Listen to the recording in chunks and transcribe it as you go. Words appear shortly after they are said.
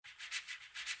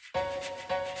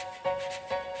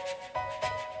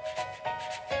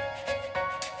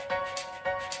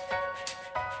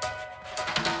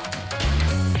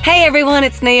Hey everyone,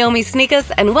 it's Naomi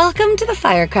Sneakus, and welcome to the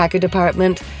Firecracker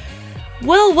Department.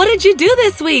 Well, what did you do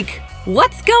this week?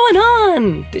 What's going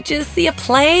on? Did you see a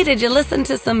play? Did you listen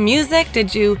to some music?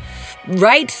 Did you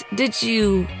write? Did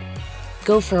you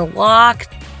go for a walk?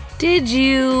 Did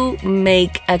you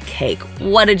make a cake?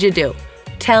 What did you do?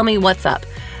 Tell me what's up.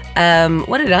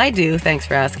 What did I do? Thanks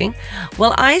for asking.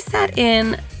 Well, I sat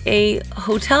in a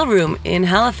hotel room in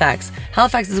Halifax.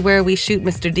 Halifax is where we shoot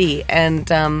Mr. D,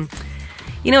 and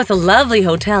it's a lovely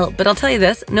hotel, but I'll tell you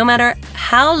this, no matter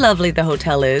how lovely the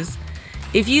hotel is,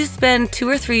 if you spend 2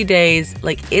 or 3 days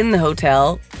in the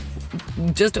hotel,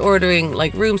 just ordering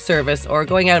room service or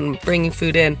going out and bringing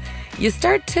food in, you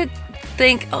start to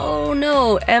think, oh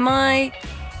no, am I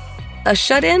a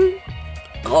shut-in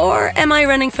or am I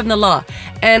running from the law?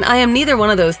 And I am neither one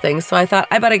of those things, so I thought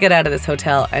I better get out of this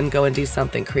hotel and go and do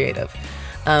something creative.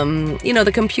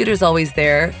 The computer's always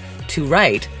there to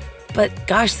write, but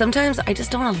gosh, sometimes I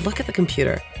just don't want to look at the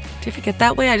computer. Do you ever get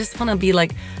that way? I just want to be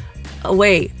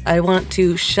away. I want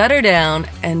to shut her down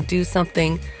and do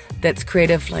something that's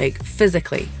creative,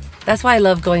 physically. That's why I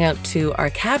love going out to our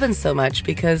cabin so much,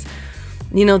 because,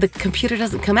 the computer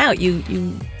doesn't come out.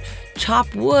 You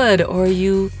chop wood or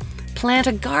you plant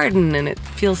a garden and it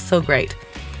feels so great.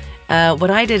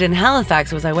 What I did in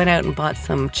Halifax was I went out and bought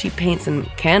some cheap paints and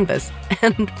canvas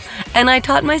and I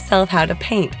taught myself how to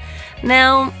paint.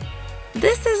 Now,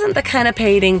 this isn't the kind of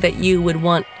painting that you would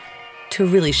want to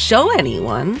really show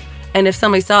anyone. And if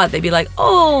somebody saw it, they'd be like,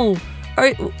 oh,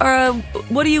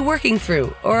 what are you working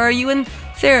through? Or are you in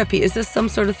therapy? Is this some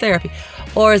sort of therapy?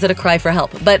 Or is it a cry for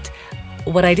help? But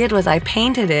what I did was I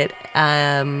painted it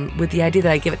with the idea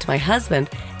that I give it to my husband.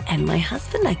 And my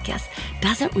husband, I guess,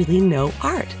 doesn't really know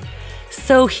art.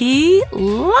 So he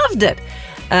loved it.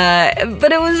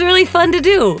 But it was really fun to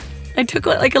do. I took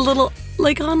a little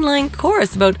online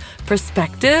course about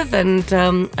perspective, and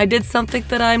I did something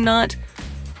that I'm not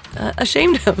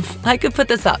ashamed of. I could put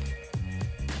this up.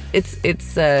 It's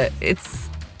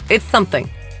something,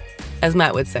 as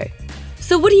Matt would say.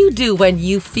 So what do you do when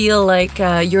you feel like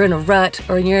you're in a rut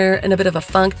or you're in a bit of a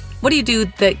funk? What do you do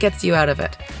that gets you out of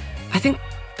it? I think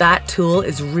that tool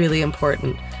is really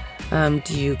important.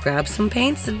 Do you grab some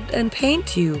paints and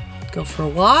paint? Do you go for a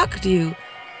walk? Do you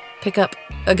pick up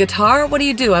a guitar? What do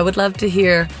you do? I would love to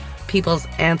hear people's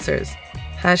answers.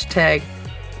 Hashtag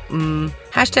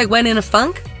when in a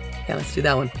funk? Yeah, let's do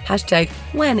that one. Hashtag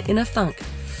when in a funk.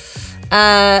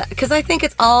 Because I think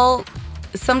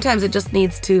sometimes it just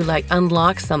needs to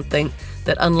unlock something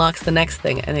that unlocks the next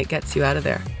thing and it gets you out of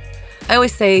there. I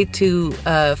always say to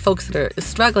folks that are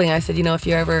struggling, I said, if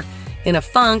you're ever in a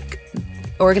funk,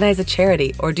 organize a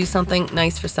charity or do something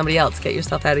nice for somebody else. Get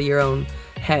yourself out of your own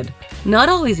head. Not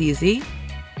always easy,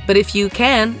 but if you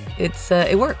can,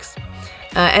 it works.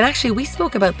 And actually, we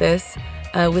spoke about this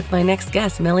with my next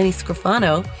guest, Melanie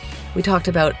Scrofano. We talked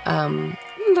about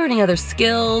learning other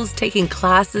skills, taking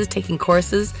classes, taking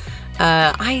courses.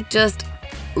 I just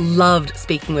loved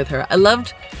speaking with her.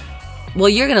 Well,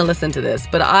 you're going to listen to this,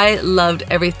 but I loved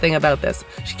everything about this.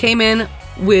 She came in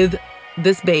with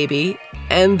this baby,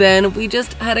 and then we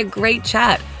just had a great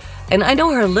chat. And I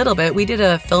know her a little bit. We did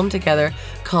a film together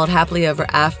called Happily Ever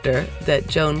After that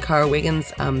Joan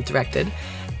Carr-Wiggins directed.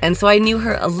 And so I knew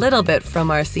her a little bit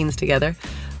from our scenes together.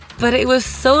 But it was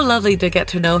so lovely to get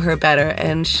to know her better.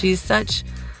 And she's such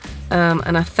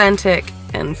an authentic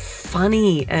and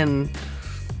funny and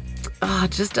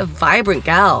just a vibrant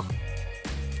gal.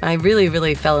 I really,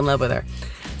 really fell in love with her.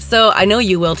 So I know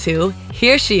you will too.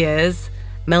 Here she is,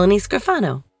 Melanie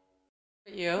Scrofano.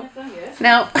 You.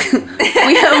 Now,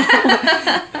 we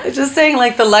have, just saying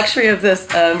the luxury of this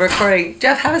recording.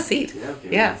 Jeff, have a seat.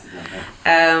 Yeah.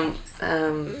 So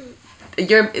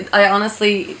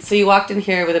you walked in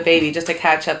here with a baby just to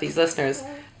catch up these listeners.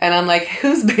 And I'm like,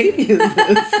 whose baby is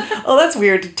this? Oh, that's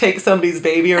weird to take somebody's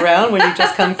baby around when you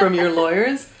just come from your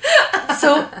lawyers.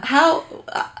 So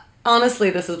honestly,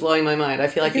 this is blowing my mind. I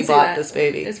feel like you bought this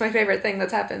baby. It's my favorite thing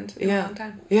that's happened in a long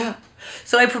time. Yeah.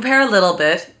 So I prepare a little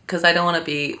bit because I don't want to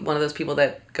be one of those people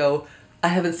that go, I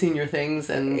haven't seen your things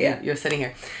and you're sitting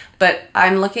here. But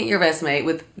I'm looking at your resume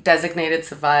with designated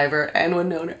survivor and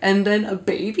Winona and then a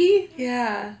baby?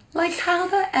 Yeah. How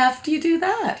the F do you do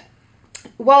that?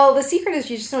 Well, the secret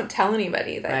is you just don't tell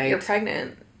anybody that you're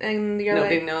pregnant. And you're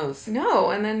nobody knows. No,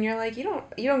 and then you're like, you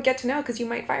don't get to know because you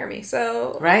might fire me.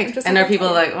 So right, and are people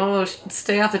like, oh,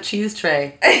 stay off the cheese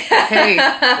tray? Hey,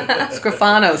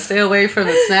 Scrofano, stay away from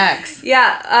the snacks.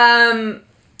 Yeah.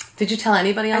 Did you tell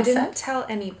anybody on set? I didn't tell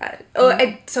anybody. Oh,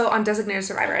 so on Designated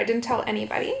Survivor, I didn't tell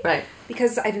anybody. Right.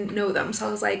 Because I didn't know them, so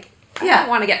I was like, I don't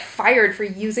want to get fired for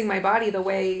using my body the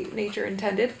way nature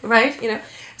intended. Right.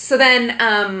 So then,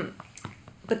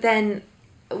 but then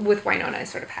with Winona, I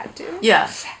sort of had to. Yeah.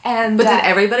 But did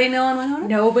everybody know on Winona?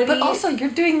 Nobody. But also, you're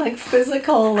doing like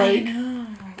physical, like. I know.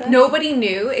 Nobody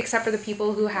knew except for the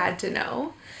people who had to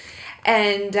know.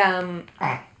 And,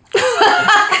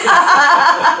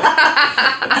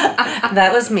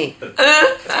 that was me.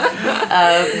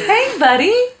 Hey,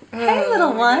 buddy. Hey,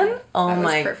 little one. Oh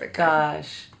my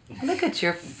gosh. Look at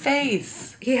your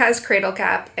face. He has cradle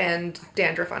cap and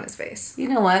dandruff on his face. You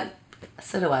know what?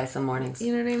 So do I some mornings.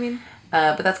 You know what I mean?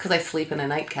 But that's because I sleep in a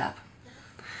nightcap.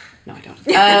 No, I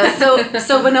don't.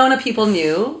 So Winona people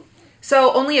knew.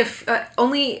 So only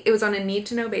it was on a need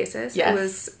to know basis. Yes. It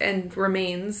was and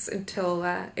remains until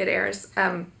it airs.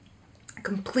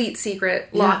 Complete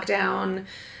secret, lockdown.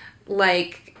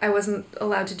 Like I wasn't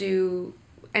allowed to do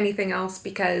anything else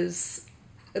because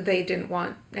they didn't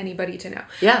want anybody to know.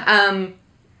 Yeah.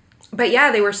 But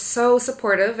yeah, they were so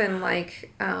supportive and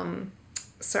like.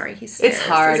 Sorry, he stares. It's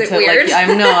hard Is it to weird?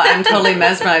 I'm totally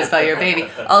mesmerized by your baby.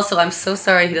 Also, I'm so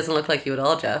sorry he doesn't look like you at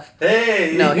all, Jeff.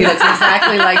 Hey! No, he looks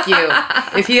exactly like you.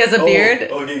 If he has a beard,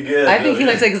 okay, good. I think he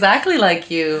looks exactly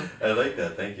like you. I like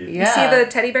that, thank you. Yeah. You see the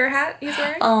teddy bear hat he's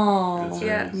wearing? Oh, That's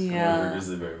yeah. Yeah.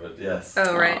 Grizzly bear, but yes.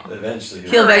 Oh, right. Eventually.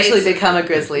 He'll eventually become a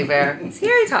grizzly bear. See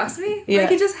how he talks to me? Yeah.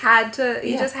 Like he just had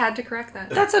to correct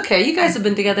that. That's okay. You guys have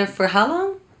been together for how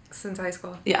long? Since high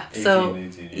school. Yeah. 18, So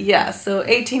 19 years. yeah, so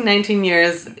 18, 19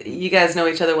 years, you guys know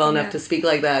each other well enough to speak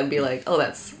like that and be like, oh,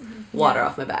 that's water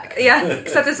off my back. Yeah,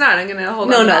 except it's not. I'm going to hold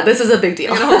on No, to that. this is a big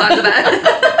deal. I'm going to hold on to that.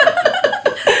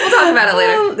 We'll talk about it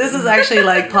later. This is actually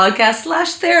like podcast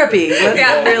 / therapy.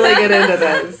 Let's really get into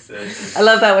this. I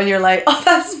love that when you're like, oh,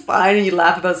 that's fine, and you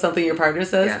laugh about something your partner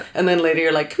says, and then later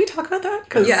you're like, can we talk about that?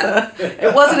 Because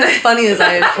it wasn't as funny as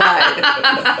I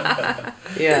implied.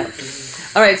 Yeah.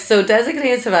 All right, so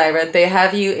Designated Survivor, they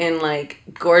have you in like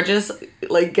gorgeous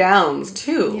like gowns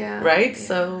too, right? Yeah.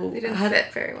 So they didn't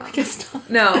fit very well. I guess not.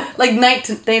 No, like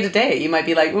day to day, you might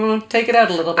be like, take it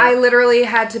out a little bit. I literally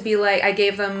had to be like, I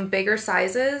gave them bigger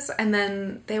sizes, and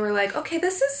then they were like, okay,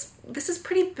 this is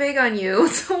pretty big on you,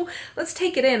 so let's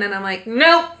take it in. And I'm like,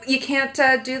 nope, you can't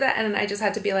do that. And I just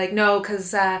had to be like, no,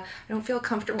 because I don't feel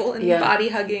comfortable in body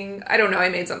hugging. I don't know, I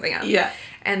made something up. Yeah.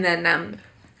 And then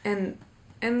and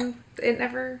it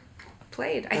never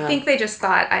played. I think they just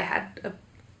thought I had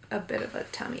a bit of a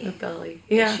tummy belly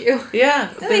issue. Yeah.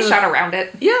 And they shot around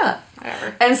it. Yeah.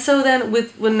 Whatever. And so then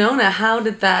with Winona, how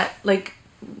did that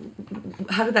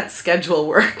schedule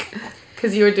work?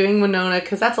 Because you were doing Winona,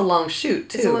 because that's a long shoot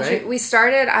too, It's a long right? shoot. We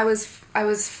started, I was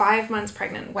 5 months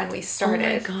pregnant when we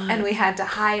started. Oh my God. And we had to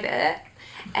hide it.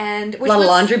 And a lot of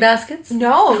laundry baskets?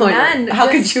 No, none. How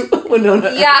could you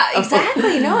Winona? Yeah,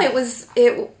 exactly. No, it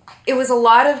was a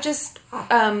lot of just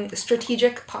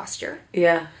strategic posture.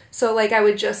 Yeah. So like I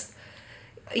would just,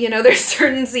 there's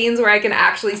certain scenes where I can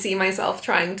actually see myself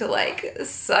trying to like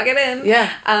suck it in.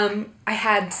 Yeah. I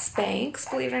had Spanx,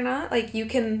 believe it or not. Like you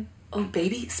can. Oh,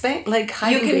 baby spank? Like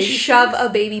hiding You can baby shove Spanx? a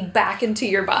baby back into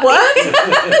your body.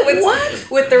 What?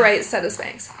 What? With the right set of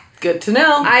Spanx. Good to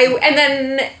know. And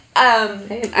then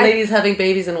ladies having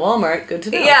babies in Walmart, good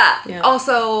to know. Yeah.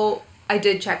 Also, I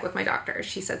did check with my doctor.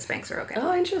 She said Spanx are okay.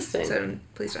 Oh, interesting. So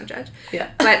please don't judge.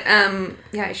 Yeah. But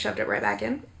I shoved it right back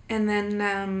in, and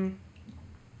then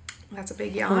that's a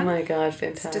big yawn. Oh my God,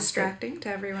 fantastic. It's distracting to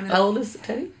everyone else. How old is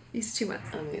Teddy? He's 2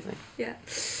 months. Amazing. Yeah.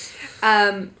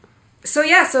 So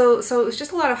it was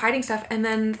just a lot of hiding stuff, and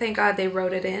then thank God they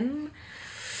wrote it in,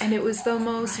 and it was the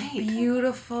most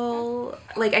beautiful.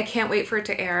 Like I can't wait for it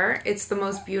to air. It's the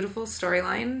most beautiful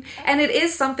storyline, and it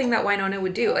is something that Winona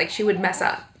would do. Like she would mess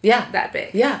up. Yeah. That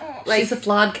big. Yeah. Like she's a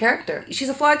flawed character. She's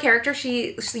a flawed character.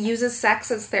 She uses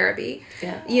sex as therapy.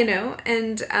 Yeah.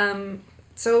 And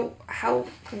so how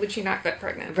would she not get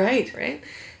pregnant? Right. Right.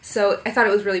 So I thought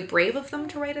it was really brave of them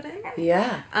to write it in.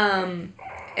 Yeah.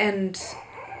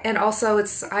 And also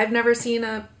I've never seen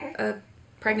a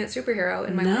pregnant superhero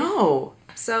in my life. No.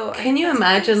 So can you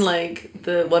imagine like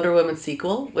the Wonder Woman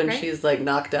sequel when she's like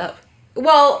knocked up?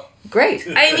 Well, great.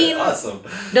 I mean, awesome.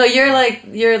 No, you're like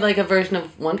a version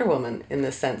of Wonder Woman in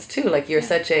this sense too. Like you're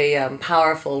such a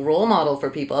powerful role model for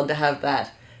people, and to have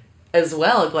that as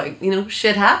well, like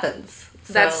shit happens.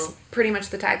 So. That's pretty much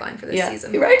the tagline for this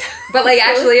season, right? But like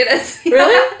actually, it is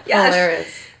really. Yeah, oh, there is.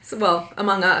 So, well,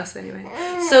 among us anyway.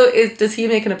 So does he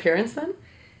make an appearance then?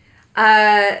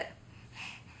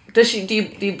 Do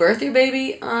you birth your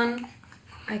baby on?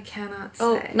 I cannot say.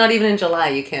 Oh, not even in July.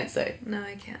 You can't say. No,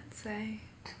 I can't say.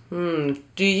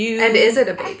 Do you? And is it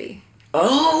a baby?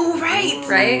 Oh, right.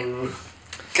 Right.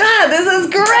 God, this is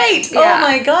great. Yeah. Oh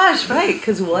my gosh, right?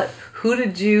 Because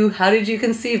How did you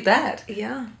conceive that?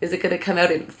 Yeah. Is it going to come out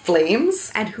in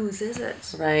flames? And whose is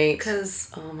it? Right.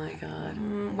 Because oh my God.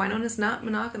 Wynona's not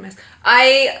monogamous.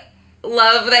 I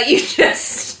love that you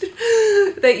just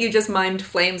mimed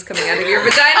flames coming out of your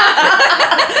vagina.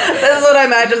 That's what I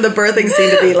imagine the birthing scene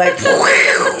to be like.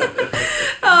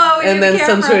 Oh, and then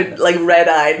some sort of like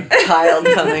red-eyed child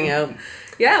coming out.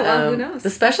 Yeah, well, who knows? The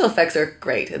special effects are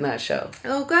great in that show.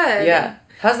 Oh, good. Yeah.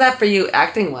 How's that for you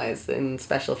acting-wise in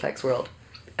special effects world?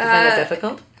 Do you find it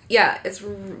difficult? Yeah, it's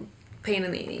pain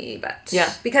in the butt.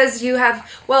 Yeah. Because you have,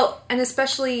 well, and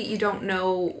especially you don't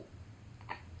know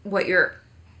what you're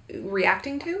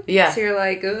reacting to. Yeah. So you're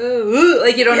like, ooh,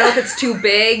 like you don't know if it's too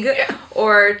big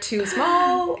or too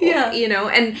small. Yeah. You know,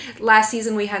 and last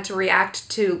season we had to react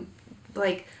to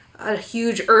like a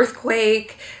huge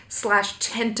earthquake /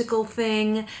 tentacle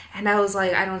thing, and I was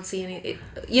like, I don't see any.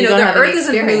 You know, the earth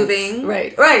isn't moving.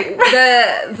 Right.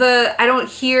 The I don't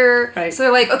hear. Right. So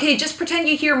they're like, okay, just pretend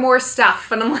you hear more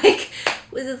stuff, and I'm like,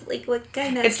 what is like what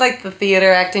kind of? It's like the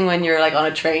theater acting when you're like on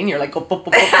a train. You're like,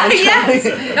 yes.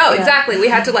 No, exactly. We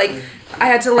had to I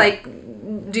had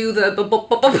to do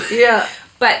the yeah.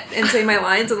 But and say my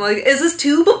lines and like, is this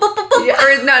too yeah. or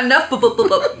is not enough?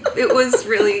 It was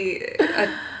really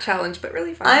a challenge, but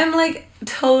really fun. I'm like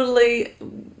totally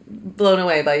blown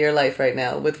away by your life right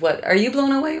now. With what are you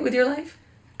blown away with your life?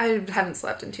 I haven't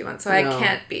slept in 2 months, so No. I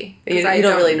can't be. You I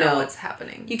don't really know what's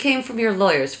happening. You came from your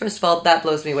lawyers. First of all, that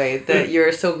blows me away that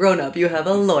you're so grown up. You have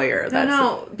a lawyer.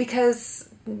 No, because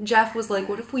Jeff was like,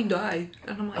 "What if we die?"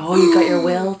 And I'm like, "Oh, you got your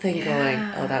will thing going."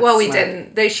 Oh, that's well, we smart.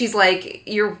 didn't. She's like,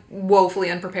 "You're woefully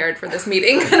unprepared for this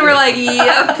meeting," and we're like,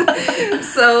 "Yep."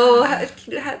 So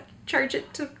charge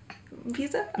it to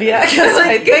Visa. Yeah, because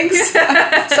I think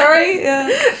sorry.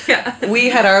 Yeah. We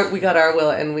got our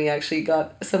will, and we actually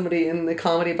got somebody in the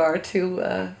comedy bar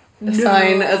to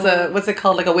sign as a what's it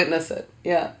called, like a witness it.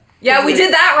 Yeah. Yeah, we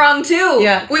did that wrong too.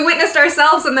 Yeah. We witnessed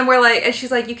ourselves and then we're like, and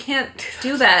she's like, you can't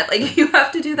do that. Like, you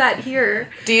have to do that here.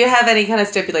 Do you have any kind of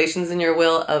stipulations in your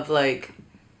will of like,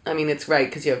 I mean, it's right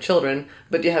because you have children,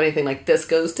 but do you have anything like this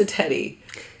goes to Teddy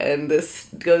and this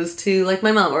goes to like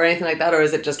my mom or anything like that? Or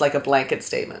is it just like a blanket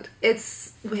statement?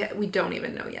 We don't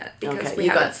even know yet. Because okay, we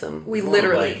got some. We More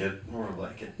literally. More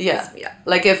blanket. Yeah. Yeah.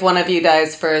 Like if one of you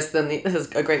dies first, then this is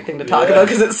a great thing to talk about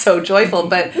because it's so joyful.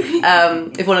 But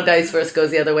if one of dies first, goes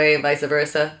the other way and vice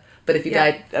versa. But if you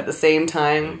die at the same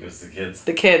time, It goes to the kids.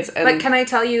 the kids. And But can I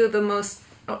tell you the most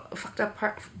fucked up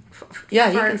part? yeah,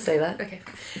 you can say that. Okay.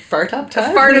 Fart up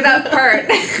time. Farted up part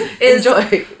is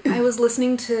Enjoy. I was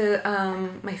listening to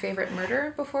My Favorite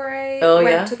Murder before I Oh, went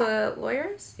yeah? to the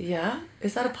lawyers. Yeah,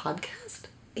 is that a podcast?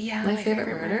 Yeah, My Favorite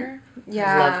Murder?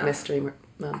 Yeah, I love mystery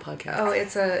podcasts. Oh,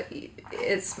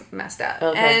 it's messed up.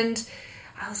 Okay. And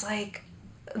I was like,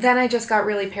 then I just got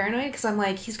really paranoid because I'm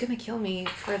like, he's gonna kill me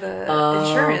for the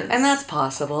insurance, and that's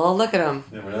possible. Look at him.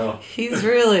 Never know. He's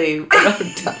really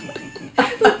rubbed up.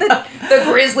 the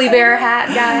grizzly bear hat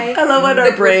guy. I love when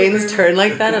our The grizzly brains bear. turn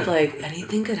like that of like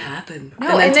anything could happen.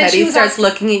 No, and then she Teddy was starts asking-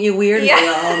 looking at you weird. Yeah.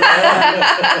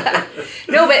 And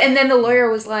you're, oh, No, but and then the lawyer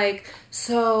was like,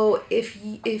 so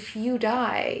if you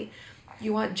die,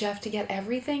 you want Jeff to get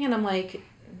everything? And I'm like,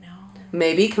 no.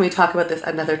 maybe can we talk about this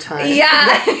another time?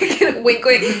 Yeah, wink,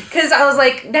 wink. Because I was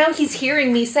like, now he's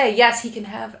hearing me say, yes, he can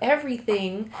have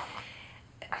everything.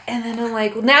 And then I'm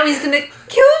like, well, now he's going to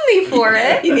kill me for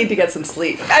it. You need to get some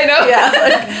sleep. I know. Yeah.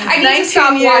 I need to 19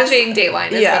 stop years. watching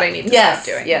Dateline is what I need to stop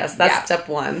doing. Yes, that's Yeah. step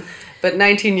one. But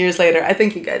 19 years later, I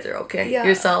think you guys are okay. Yeah.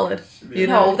 You're solid. You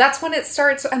No, know. that's when it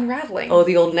starts unraveling. Oh,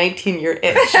 the old 19-year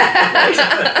itch.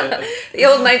 The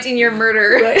old 19-year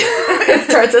murder. It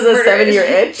starts as a Murder 7-year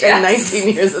itch. itch, and Yes.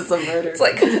 19 years is a murder. It's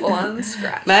like a full-on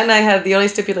scratch. Matt and I had the only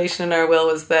stipulation in our will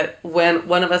was that when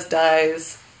one of us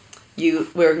dies, we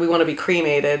want to be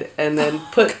cremated, and then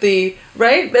put those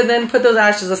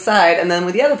ashes aside, and then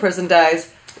when the other person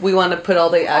dies, we want to put all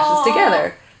the ashes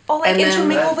together. Oh, like And then-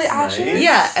 intermingle the That's ashes? nice.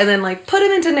 Yeah, and then like put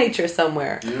them into nature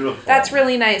somewhere, Beautiful. That's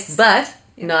really nice. but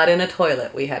not in a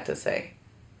toilet. We had to say,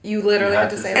 You literally You had have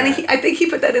to to say say and that. I think he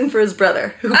put that in for his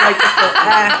brother, who might just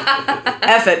go,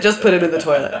 F it, just put it in the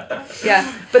toilet. Yeah.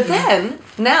 But then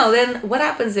what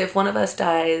happens if one of us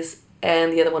dies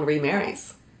and the other one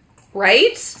remarries?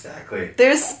 Right? Exactly.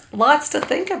 There's lots to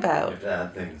think You about. have to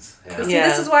add things. See, Yeah.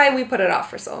 this is why we put it off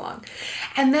for so long.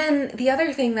 And then the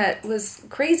other thing that was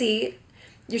crazy,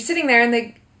 you're sitting there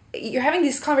and you're having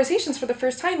these conversations for the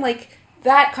first time, like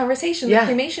that conversation, the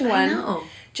cremation one. I know.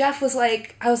 Jeff was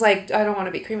like, I was like, I don't want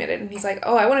to be cremated. And he's like,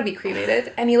 oh, I want to be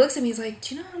cremated. And he looks at me, he's like,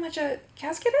 do you know how much a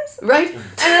casket is? Right? And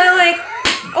I'm like,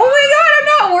 oh my god, I'm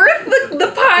not worth the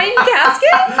pine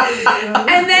casket.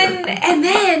 And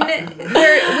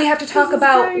then we have to talk This is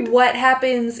about great. what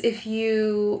happens if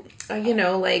you,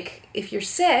 like, if you're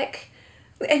sick.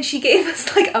 And she gave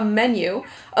us, like, a menu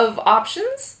of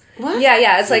options. What?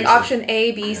 Yeah. It's like Seriously? option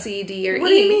A, B, C, D, or E. What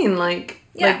do you mean? Like,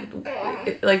 Yeah.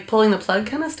 like pulling the plug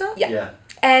kind of stuff? Yeah. Yeah.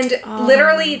 And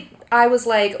literally, I was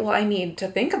like, well, I need to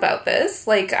think about this.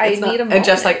 Like, I It's not- need a moment. And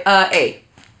just like, A.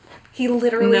 He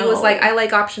literally No. was like, I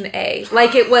like option A.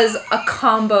 Like, it was a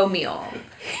combo meal.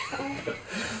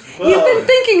 You've been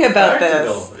thinking about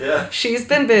this. Practical, yeah. She's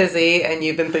been busy, and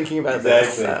you've been thinking about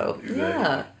this. Exactly. So, Exactly.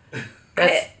 yeah.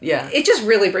 That's, yeah. It just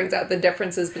really brings out the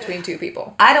differences between two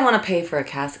people. I don't want to pay for a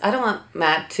casket. I don't want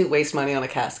Matt to waste money on a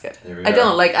casket. Here we I are.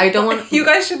 don't. Like, I don't want... You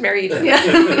guys should marry each other.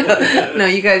 Yeah. No,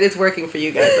 you guys, it's working for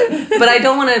you guys. But I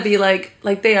don't want to be like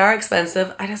they are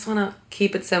expensive. I just want to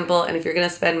keep it simple. And if you're going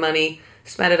to spend money,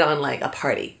 spend it on like a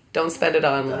party. Don't spend it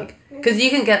on like, because you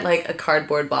can get like a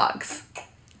cardboard box,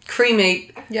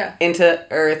 cremate Yeah. into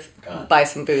earth, buy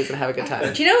some booze and have a good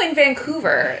time. Do you know in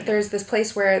Vancouver, there's this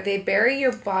place where they bury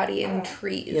your body in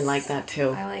trees? You like that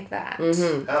too. I like that.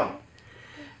 Oh.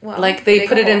 Well, Like they dig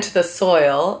put a it hole. into the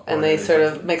soil and Or they they sort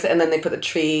put of mix it, and then they put the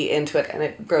tree into it and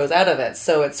it grows out of it.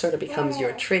 So it sort of becomes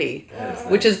your tree, Yeah,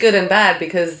 which is good and bad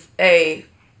because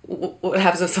what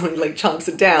happens if somebody like chomps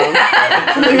it down?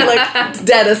 You're like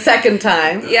dead a second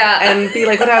time. Yeah. And be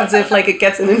like, what happens if like it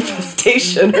gets an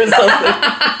infestation or something?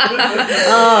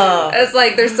 Oh, It's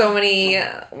like there's so many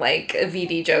like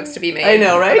VD jokes to be made. I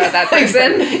know, right? About that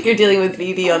person. You're dealing with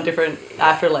VD on different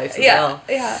afterlives as Yeah. well.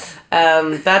 Yeah.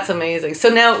 That's amazing. So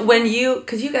now when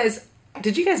because you guys,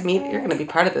 did you guys meet? You're going to be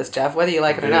part of this, Jeff, whether you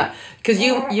like it or not. Because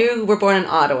you were born in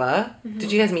Ottawa.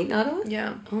 Did you guys meet in Ottawa?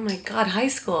 Yeah. Oh my God, high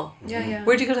school. Yeah.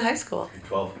 Where'd you go to high school?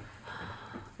 12.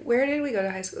 Where did we go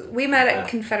to high school? We met at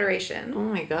Confederation Oh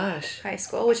my gosh. High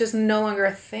School, which is no longer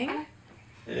a thing.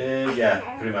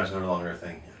 Yeah, pretty much no longer a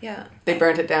thing. Yeah. They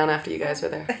burnt it down after you guys were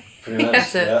there. Pretty much.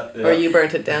 That's it. Yeah. Or you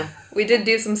burnt it down. We did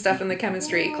do some stuff in the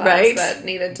chemistry class Right. that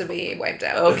needed to be wiped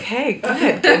out. Okay,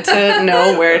 good. Good to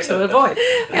know where to avoid.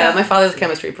 My father's a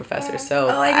chemistry professor, so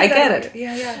Oh, I knew get that. it.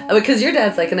 Yeah. Because your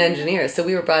dad's like an engineer, so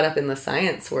we were brought up in the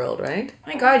science world, right?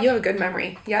 My God, you have a good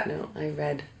memory. Yeah. No,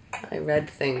 I read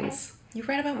things. You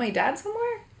read about my dad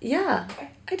somewhere? Yeah,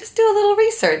 I just do a little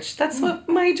research. That's what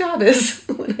my job is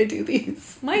when I do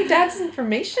these. My dad's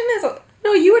information is.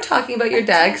 No, you were talking about your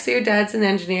dad. So your dad's in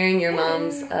engineering, your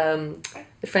mom's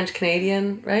French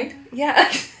Canadian, right? Yeah.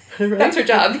 Right? That's her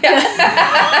job.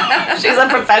 Yeah. She's a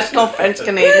professional French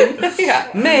Canadian. Yeah.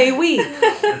 May we?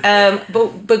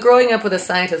 But growing up with a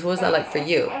scientist, what was that like for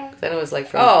you? 'Cause I know it was like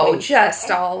for Oh, me. just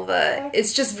all the.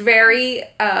 It's just very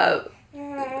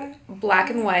black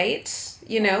and white.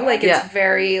 You know, like it's Yeah.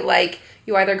 very like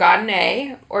you either got an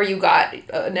A or you got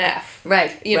an F.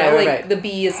 Right. You know, right, like right. the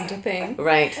B isn't a thing.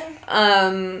 Right.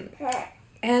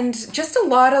 And just a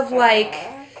lot of like.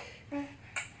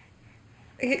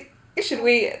 Should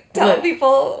we tell What?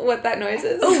 people what that noise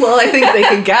is? Oh, well, I think they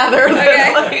can gather.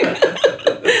 Okay.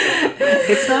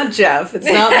 It's not Jeff. It's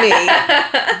not me.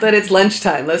 But it's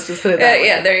lunchtime. Let's just put it that way.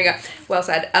 Yeah, there you go. Well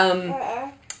said.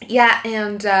 Yeah,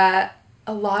 and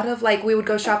a lot of like we would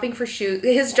go shopping for shoes.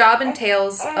 His job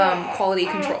entails quality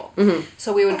control. Mm-hmm.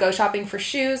 So we would go shopping for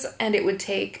shoes, and it would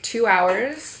take 2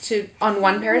 hours on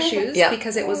one pair of shoes Yeah.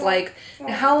 because it was like,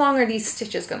 how long are these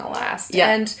stitches gonna last? Yeah.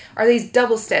 And are these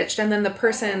double stitched? And then the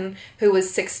person who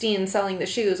was 16 selling the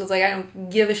shoes was like, I don't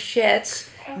give a shit.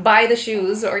 Buy the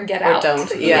shoes or get Or out.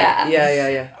 don't. Yeah.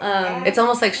 It's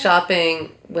almost like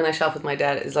shopping, when I shop with my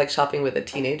dad, is like shopping with a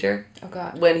teenager. Oh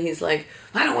God. When he's like,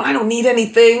 I don't need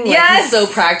anything. Like, Yes! He's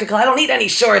so practical. I don't need any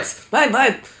shorts. I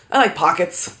like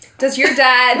pockets. Does your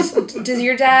dad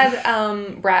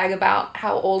brag about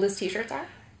how old his t-shirts are?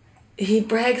 He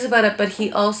brags about it, but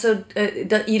he also,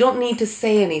 you don't need to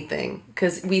say anything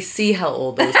because we see how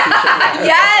old those t-shirts are.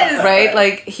 Yes. Right?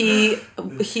 Like he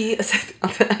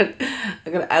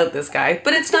I'm gonna out this guy,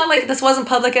 but it's not like this wasn't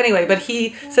public anyway. But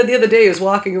he said the other day he was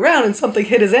walking around and something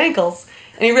hit his ankles,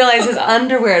 and he realized his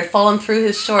underwear had fallen through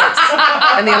his shorts,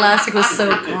 and the elastic was so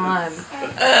gone.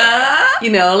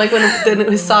 You know, like when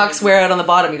his socks wear out on the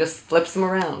bottom, he just flips them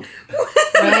around.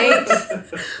 Right?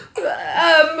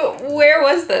 Where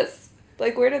was this?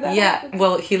 Like, where did that Yeah, happen?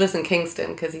 well, he lives in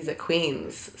Kingston because he's at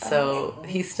Queens, so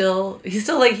he's still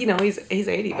like, you know, he's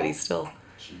 80, but he's still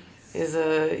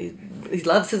he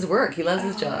loves his work, he loves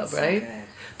his job, that's so right? good.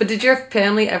 But did your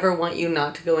family ever want you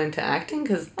not to go into acting?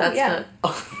 Because that's yeah.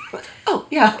 not. Oh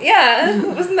yeah. Yeah,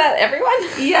 wasn't that everyone?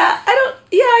 Yeah,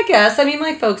 I guess. I mean,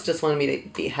 my folks just wanted me to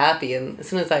be happy, and as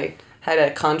soon as I had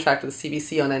a contract with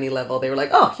CBC on any level, they were like,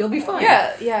 "Oh, you'll be fine."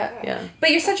 Yeah. But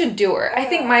you're such a doer. I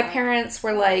think my parents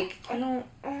were like, you don't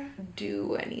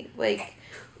do any, like,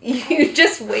 You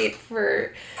just wait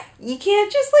for... You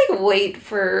can't just, like, wait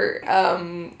for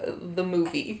the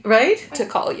movie Right? to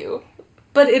call you.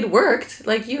 But it worked.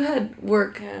 Like, you had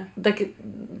work, Yeah. like,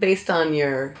 based on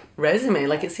your resume.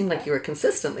 Like, it seemed like you were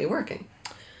consistently working.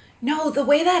 No, the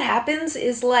way that happens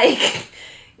is, like,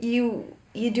 you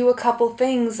do a couple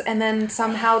things and then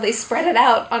somehow they spread it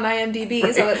out on IMDb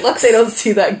so it looks... They don't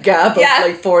see that gap of, Yeah.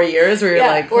 like, 4 years where you're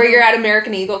Yeah, like... or you're at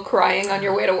American Eagle crying on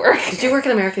your way to work. Did you work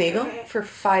at American Eagle? For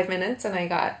 5 minutes and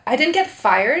I didn't get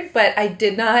fired, but I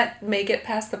did not make it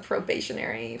past the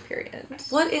probationary period.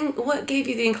 What gave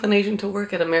you the inclination to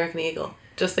work at American Eagle?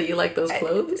 Just that you like those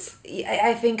clothes?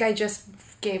 I think I just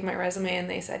gave my resume and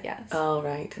they said yes. Oh,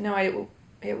 right. No,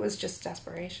 it was just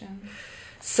desperation.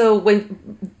 So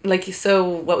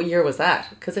what year was that?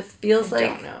 Because it feels I like...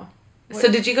 don't know.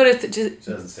 So did you go to...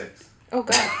 2006. Oh,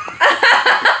 God.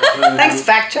 That's when Thanks,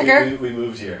 fact checker. We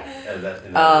moved here.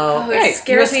 Oh, It right. You were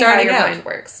scares me how starting your out. mind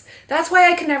works. That's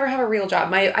why I can never have a real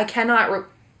job. I cannot...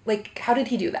 how did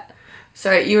he do that?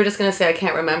 Sorry, you were just going to say I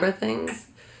can't remember things?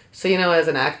 So, as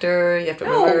an actor, you have to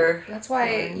remember... That's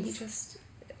why lines. you just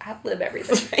ad-lib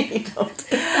everything. You don't.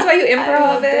 That's why you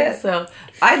improv it. So,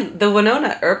 the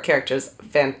Winona Earp character is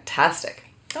fantastic,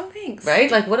 Oh, thanks.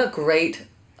 right? Like, what a great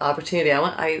opportunity.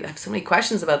 I have so many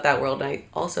questions about that world, and I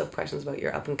also have questions about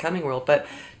your up-and-coming world. But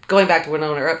going back to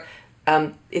Winona Earp,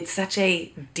 it's such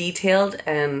a detailed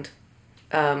and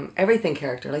everything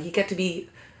character. Like, you get to be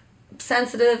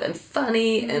sensitive and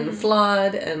funny and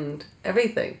flawed and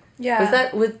everything. Yeah.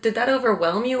 Did that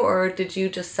overwhelm you, or did you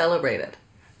just celebrate it?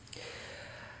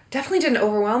 Definitely didn't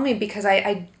overwhelm me because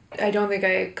I don't think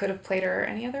I could have played her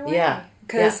any other way. Yeah.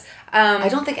 Because I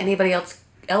don't think anybody else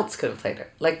could have played her.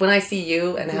 Like, when I see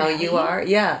you and how you are,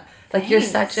 yeah. Like, you're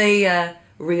Thanks. such a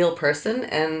real person,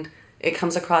 and it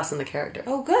comes across in the character.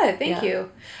 Oh, good. Thank you.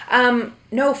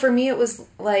 No, for me it was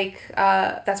like,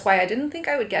 that's why I didn't think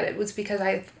I would get it, was because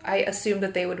I assumed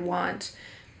that they would want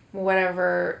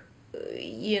whatever,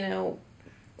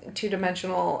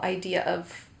 two-dimensional idea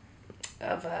of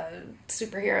a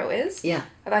superhero is. Yeah.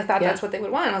 And I thought Yeah. that's what they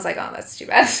would want. And I was like, oh, that's too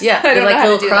bad. Yeah, I they're don't know like how to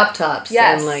little do crop that. tops.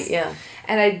 Yes. And like, yeah.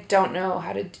 And I don't know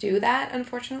how to do that,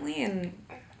 unfortunately, and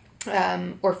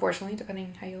or fortunately,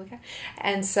 depending how you look at it.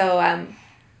 And so,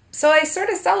 so I sort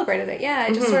of celebrated it. Yeah,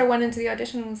 I just sort of went into the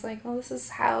audition and was like, well, this is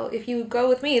how, if you go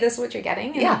with me, this is what you're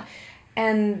getting. And, Yeah.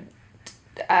 And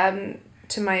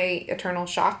to my eternal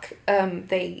shock,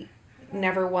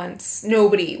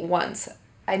 nobody once,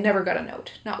 I never got a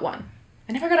note. Not one.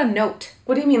 I never got a note.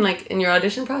 What do you mean, like, in your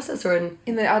audition process or in...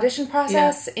 In the audition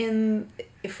process,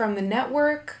 from the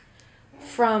network,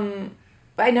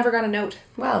 I never got a note.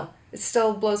 Wow. It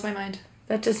still blows my mind.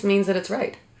 That just means that it's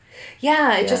right.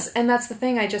 Yeah, Yeah. and that's the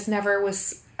thing, I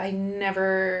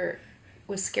never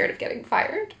was scared of getting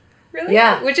fired. Really?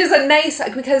 Yeah. Which is a nice,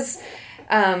 because it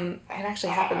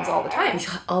actually happens all the time,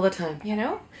 All the time.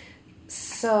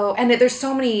 So, and there's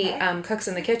so many cooks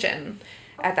in the kitchen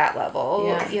at that level,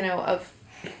 Yeah. of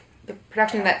the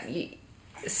production that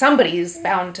somebody's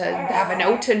bound to have a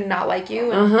note and not like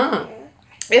you. And Uh-huh.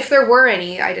 if there were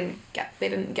any, they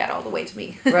didn't get all the way to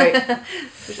me. Right.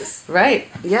 Which is Right.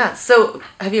 Yeah. So,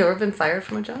 have you ever been fired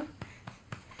from a job?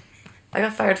 I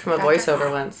got fired from a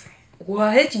voiceover once.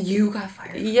 what? You got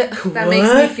fired? Yeah. That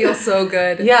makes me feel so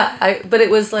good. Yeah, but it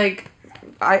was like,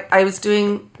 I was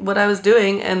doing what I was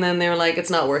doing, and then they were like, it's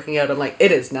not working out. I'm like,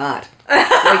 it is not.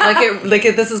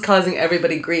 This is causing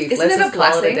everybody grief. Isn't Let's it a just call it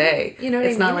a blessing? day. You know what I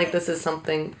it's not mean? like this is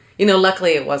something,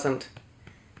 luckily it wasn't,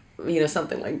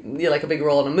 something like, like a big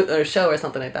role in a show or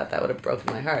something like that. That would have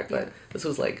broken my heart. But this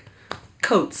was like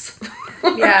coats.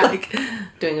 Yeah. Like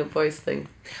doing a voice thing.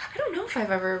 I don't know if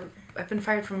I've been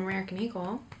fired from American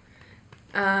Eagle.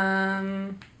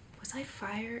 Was I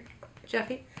fired?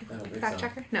 Jeffy? I don't think Fact so.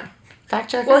 checker? No. Fact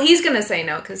checker? Well, he's gonna say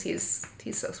no because he's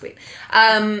so sweet.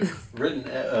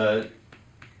 Written,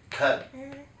 cut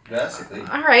drastically.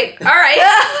 All right.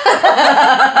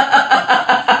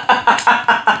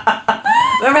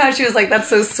 Remember how she was like, that's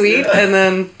so sweet? And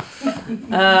then...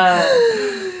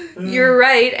 You're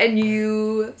right, and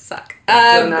you suck.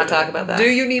 do not talk about that. Do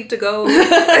you need to go? Do you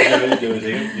want to take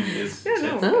it?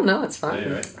 Yeah, No, no, it's No, fine.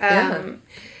 you're right.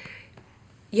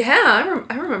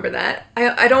 I remember that.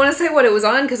 I don't want to say what it was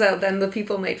on because then the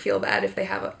people might feel bad if they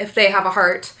have a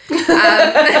heart. But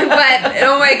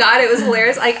oh my god, it was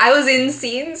hilarious. Like, I was in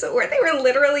scenes where they were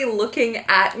literally looking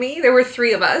at me. There were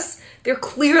 3 of us. They're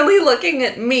clearly looking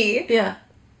at me, Yeah.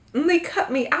 and they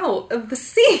cut me out of the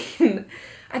scene.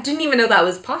 I didn't even know that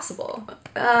was possible.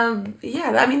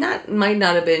 Yeah, I mean, that might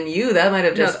not have been you. That might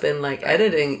have No, just been, like,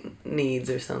 editing needs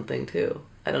or something, too.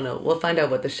 I don't know. We'll find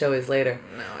out what the show is later.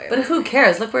 No, But who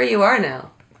cares? Look where you are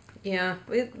now. Yeah,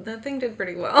 that thing did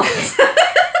pretty well.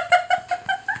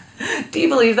 Do you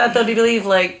believe that though? Do you believe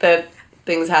like that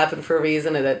things happen for a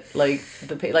reason, and that like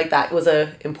that was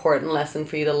a important lesson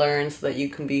for you to learn so that you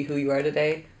can be who you are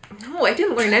today? No, I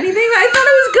didn't learn anything. I thought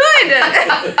it was good.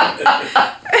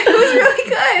 It was really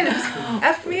good. It just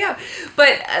effed me up.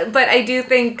 But I do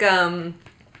think,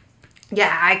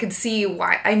 yeah, I could see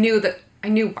why. I knew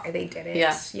why they did it.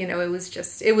 Yeah. You know, it was to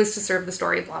serve the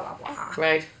story, blah, blah, blah.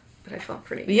 Right. But I felt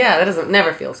pretty... Yeah, that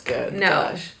never feels good. No.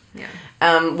 Gosh. Yeah.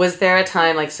 Was there a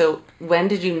time, like, so when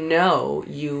did you know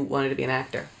you wanted to be an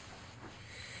actor?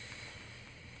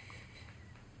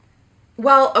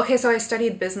 Well, okay, so I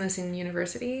studied business in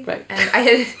university. Right. And I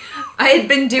had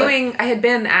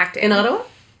been acting. In Ottawa?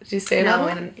 Did you stay in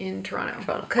Ottawa? No, in Toronto.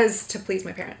 Toronto. Because to please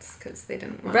my parents, because they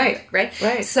didn't want Right.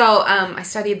 Right. So I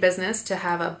studied business to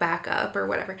have a backup or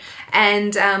whatever.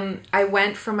 And I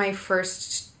went for my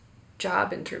first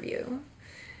job interview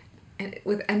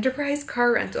with Enterprise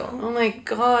Car Rental. Oh my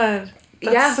God.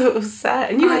 That's Yeah. so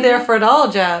sad. And you were there for it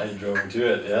all, Jeff. I drove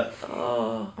to it, yeah.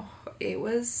 Oh. It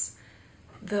was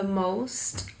the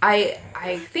most... I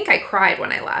think I cried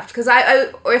when I left. Because I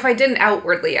or if I didn't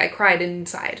outwardly, I cried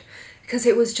inside. Because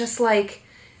it was just like...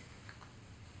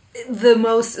 The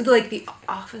most... Like, the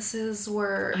offices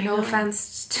were... No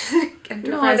offense to Enterprise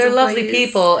No, they're lovely employees.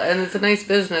 people, and it's a nice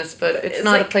business, but it's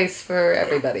not like- a place for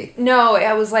everybody. No,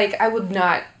 I was like, I would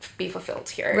not be fulfilled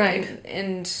here. Right.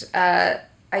 And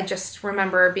I just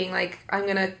remember being like,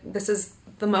 this is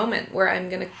the moment where I'm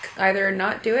going to either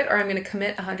not do it or I'm going to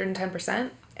commit 110%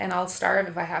 and I'll starve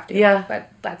if I have to. Yeah. But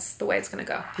that's the way it's going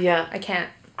to go. Yeah. I can't.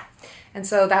 And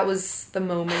so that was the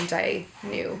moment I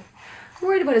knew. I'm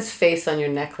worried about his face on your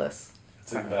necklace.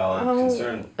 It's a valid Oh.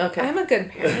 concern. Okay. I'm a good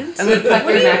parent. I'm gonna tuck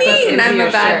What your do you necklace mean into I'm your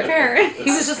a bad shirt. parent? He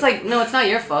was just like, no, it's not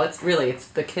your fault. It's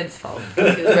the kid's fault. He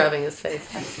was rubbing his face.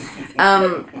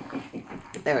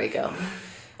 There we go.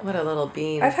 What a little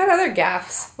bean. I've had other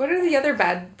gaffes. What are the other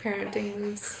bad parenting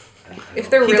moves? If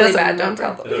they're He really doesn't bad, don't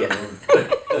remember. tell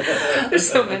them. There's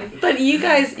so many. But you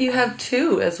guys, you have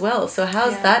two as well. So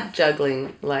how's Yeah. that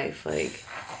juggling life like?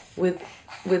 With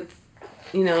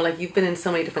you know, like you've been in so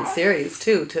many different series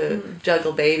too to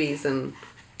juggle babies and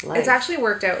life. It's actually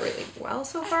worked out really well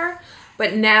so far,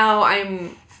 but now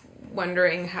I'm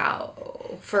wondering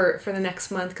how for the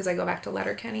next month, because I go back to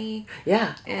Letterkenny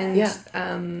yeah. and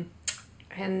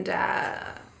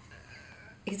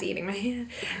he's eating my hand,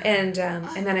 and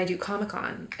then I do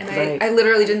Comic-Con, and Right. I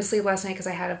literally didn't sleep last night because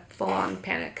I had a full-on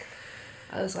panic.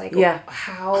 I was like, Yeah.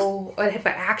 how, but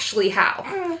actually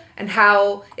how, and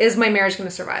how is my marriage going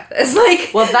to survive this?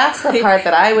 Like, Well, that's the part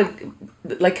that I would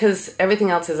like, because everything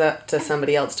else is up to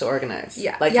somebody else to organize.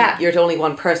 Yeah. Like Yeah. you're only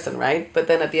one person, right? But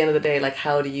then at the end of the day, like,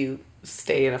 how do you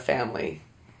stay in a family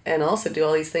and also do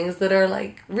all these things that are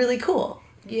like really cool?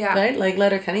 yeah. Right? Like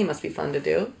Letterkenny must be fun to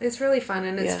do. It's really fun,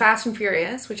 and it's Yeah. Fast and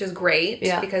Furious, which is great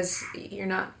Yeah. because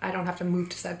I don't have to move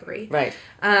to Sudbury. Right.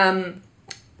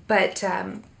 But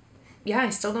yeah, I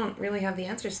still don't really have the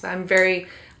answers to that. I'm very,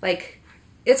 like,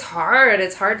 it's hard.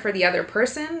 It's hard for the other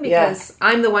person because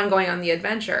I'm the one going on the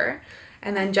adventure.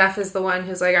 And then Jeff is the one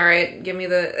who's like, all right, give me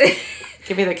the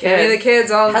Give me the give me kid. the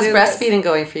kids. I'll How's do this." breastfeeding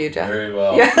going for you, Jeff? Very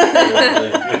well.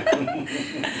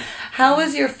 How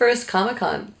was your first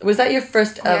Comic-Con? Was that your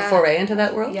first Yeah. foray into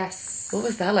that world? Yes. What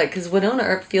was that like? Because Winona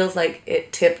Earp feels like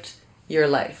it tipped your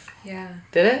life. Yeah.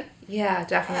 Did it? Yeah,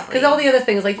 definitely. Because all the other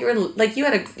things, like you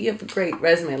have a great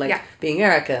resume, like Yeah. being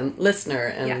Erica and Listener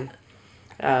and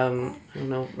I don't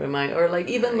know, Remind, or like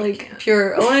even I like can't.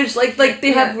 Pure Orange, like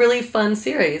they have really fun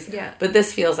series. Yeah. But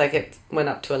this feels like it went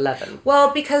up to 11.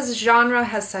 Well, because genre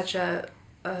has such an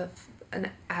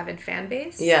avid fan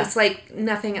base. Yeah. It's like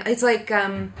nothing. It's like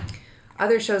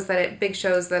other shows big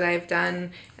shows that I've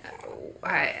done.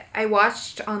 I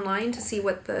watched online to see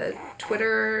what the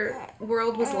Twitter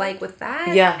world was like with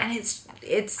that. Yeah. And it's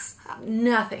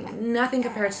nothing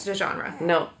compared to genre.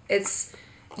 No. It's,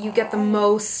 you get the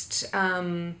most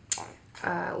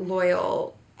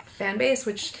loyal fan base,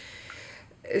 which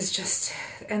is just,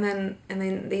 and then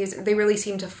they really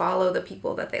seem to follow the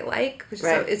people that they like. So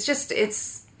Right. it's just,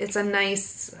 it's a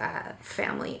nice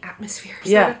family atmosphere sort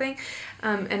Yeah. of thing.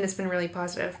 And it's been really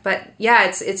positive. But yeah,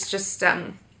 it's just,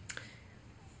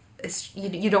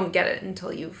 you don't get it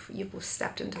until you've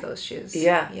stepped into those shoes.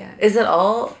 Yeah. Yeah. Is it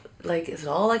all like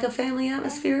a family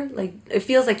atmosphere? Like it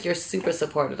feels like you're super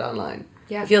supported online.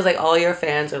 Yeah. It feels like all your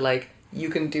fans are like, you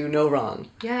can do no wrong.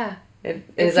 Yeah. It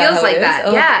It feels like that.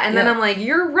 Oh, yeah. And then I'm like,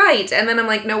 you're right. And then I'm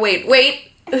like, no, wait.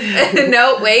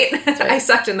 No, wait. I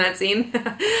sucked in that scene.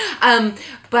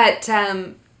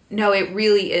 No, it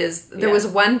really is. There was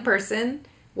one person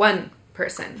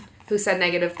who said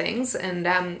negative things, and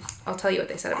I'll tell you what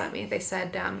they said about me. They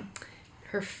said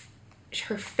her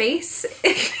face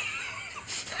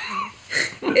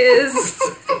is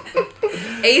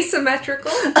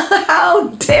asymmetrical. How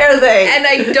dare they? And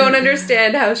I don't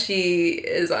understand how she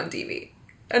is on TV.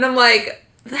 And I'm like,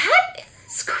 that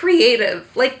is creative.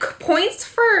 Like, points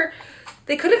for...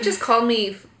 They could have just called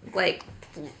me, like,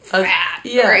 fat.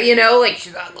 Yeah. Or, you know, like,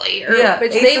 she's ugly. Or, Yeah,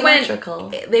 but asymmetrical.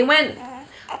 they went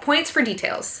points for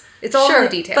details. It's all in the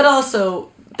details. But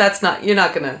also, you're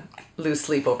not going to lose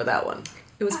sleep over that one.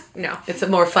 It was... No. It's a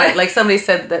more fun. Like, somebody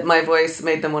said that my voice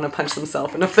made them want to punch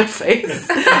themselves into their face.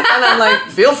 And I'm like,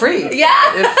 feel free.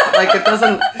 Yeah. It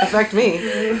doesn't affect me.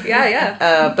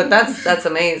 Yeah. But that's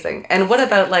amazing. And what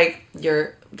about, like,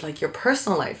 your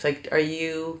personal life? Like, are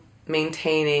you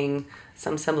maintaining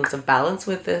some semblance of balance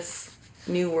with this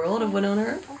new world of Winona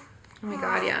Earp? Oh my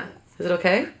God, yeah. Is it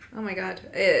okay? Oh my God.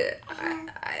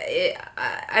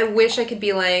 I wish I could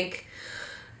be like,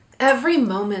 every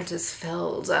moment is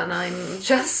filled and I'm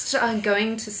just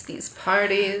going to these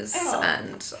parties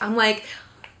and I'm like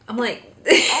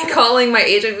calling my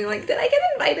agent being like, did I get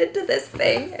invited to this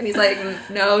thing? And he's like,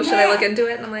 no, should I look into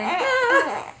it? And I'm like,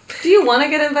 Do you want to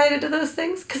get invited to those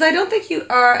things? Because I don't think you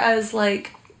are as,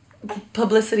 like,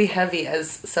 publicity heavy as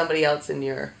somebody else in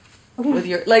your... With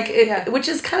your which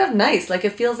is kind of nice. Like,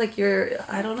 it feels like you're,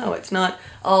 I don't know, it's not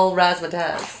all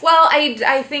razzmatazz. well,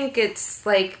 I think it's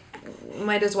like,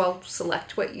 might as well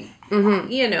select what you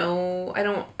you know. I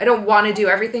don't want to do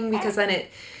everything because then I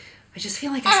just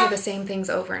feel like I say the same things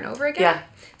over and over again. Yeah.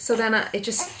 So then I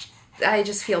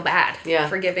just feel bad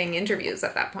for giving interviews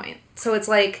at that point. So it's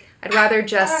like I'd rather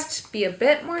just be a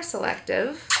bit more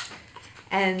selective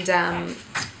and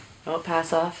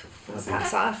Pass off.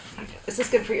 pass off. This is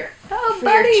good for your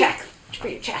buddy. for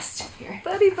your chest here.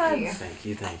 Buddy Here. buds.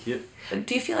 Thank you.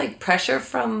 Do you feel like pressure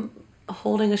from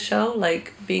holding a show,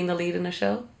 like being the lead in a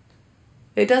show?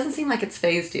 It doesn't seem like it's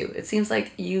phased you. It seems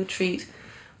like you treat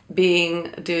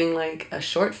doing like a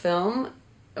short film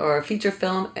or a feature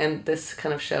film and this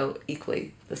kind of show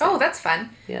equally the same. Oh, that's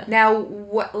fun. Yeah. Now,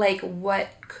 what is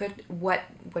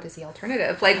the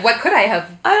alternative? Like, what could I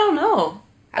have? I don't know.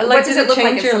 What Like, does did it look like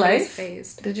change if your somebody's life?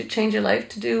 phased? Did you change your life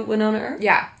to do Winona Earp?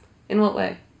 Yeah. In what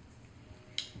way?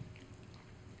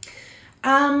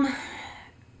 I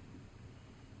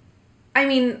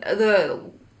mean, the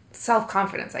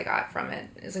self-confidence I got from it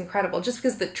is incredible. Just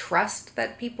because the trust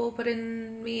that people put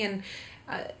in me, and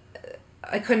I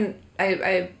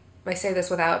say this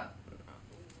without,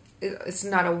 it's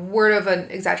not a word of an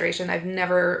exaggeration. I've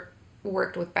never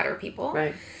worked with better people.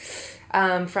 Right.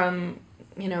 From,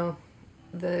 you know,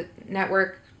 the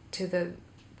network to the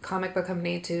comic book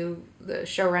company to the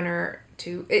showrunner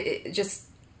to it just,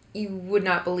 you would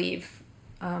not believe,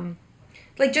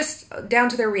 like, just down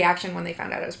to their reaction when they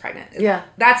found out I was pregnant. Yeah.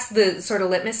 That's the sort of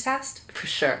litmus test. For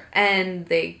sure. And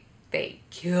they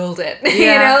killed it. Yeah.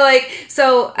 You know, like,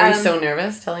 so... Were you so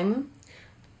nervous telling them?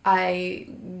 I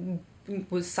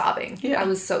was sobbing. Yeah. I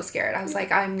was so scared. I was like,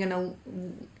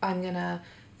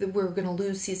 we're gonna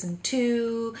lose season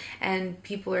 2 and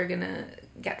people are gonna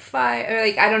get fired, or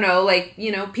like, I don't know, like,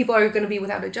 you know, people are gonna be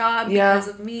without a job because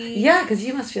of me. Yeah, because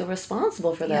you must feel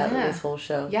responsible for that Yeah. with this whole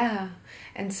show. Yeah.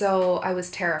 And so I was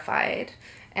terrified.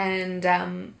 And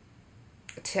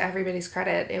to everybody's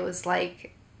credit, it was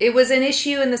like, it was an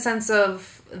issue in the sense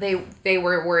of they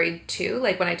were worried too.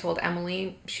 Like, when I told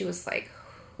Emily, she was like,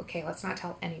 okay, let's not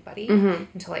tell anybody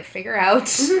until I figure out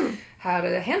how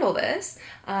to handle this.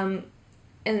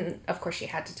 And of course she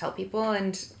had to tell people,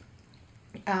 and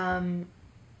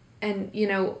you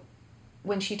know,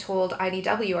 when she told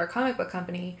IDW, our comic book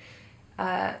company,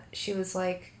 she was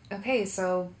like, okay,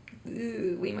 so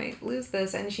we might lose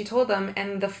this. And she told them,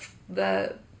 and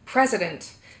the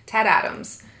president, Ted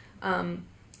Adams,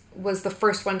 was the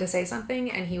first one to say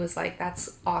something, and he was like,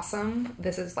 that's awesome,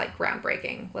 this is like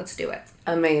groundbreaking, let's do it.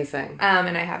 Amazing.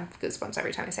 And I have goosebumps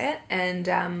every time I say it.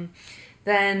 And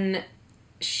then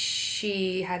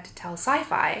she had to tell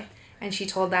Sci-Fi, and she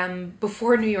told them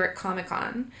before New York Comic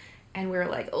Con, and we were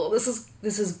like, oh, this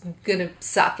is gonna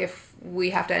suck if we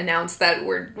have to announce that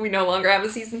we no longer have a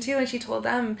season 2. And she told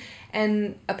them,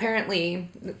 and apparently,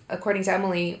 according to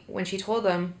Emily, when she told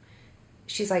them,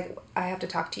 she's like, I have to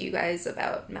talk to you guys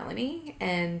about Melanie,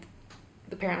 and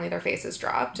apparently their faces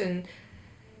dropped, and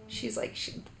she's like,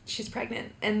 she's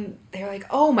pregnant, and they're like,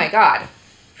 oh my God.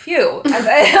 Phew.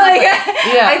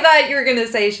 I thought you were going to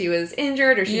say she was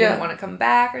injured or she didn't want to come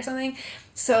back or something.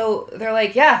 So they're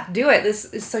like, yeah, do it.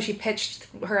 So she pitched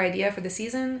her idea for the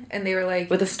season, and they were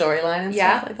like... With a storyline and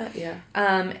stuff like that? Yeah.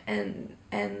 And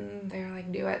they were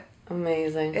like, do it.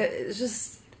 Amazing. It's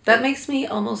just... That makes me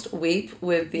almost weep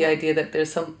with the idea that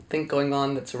there's something going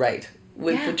on that's right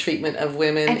with the treatment of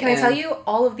women. And can I tell you,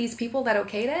 all of these people that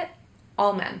okayed it,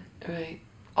 all men. Right.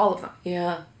 All of them.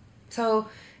 Yeah. So,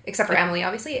 except for Emily,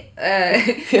 obviously.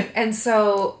 And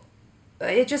so,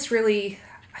 it just really,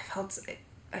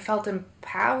 I felt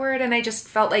empowered, and I just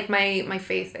felt like my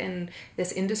faith in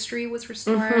this industry was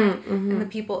restored, and the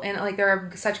people, and like there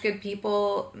are such good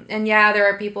people, and yeah, there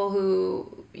are people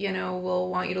who, you know, will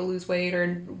want you to lose weight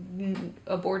or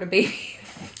abort a baby.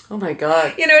 Oh my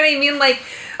God. You know what I mean? Like,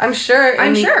 I'm sure.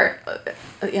 I'm sure.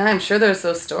 Yeah, I'm sure there's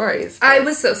those stories. I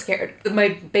was so scared. My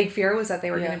big fear was that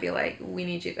they were Yeah. going to be like, we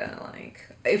need you to like,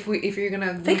 if you're going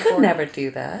to, They could never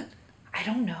do that. I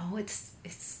don't know. It's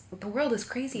the world is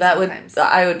crazy That sometimes.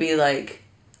 I would be like,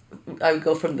 I would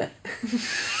go from the.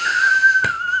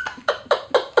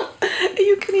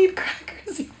 You can eat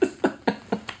crackers.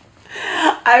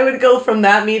 I would go from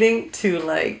that meeting to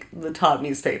like the top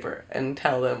newspaper and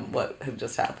tell them what had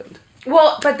just happened.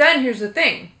 Well, but then here's the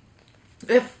thing.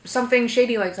 If something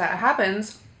shady like that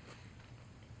happens,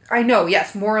 I know,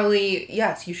 yes, morally,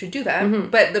 yes, you should do that.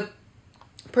 But the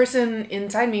person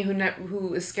inside me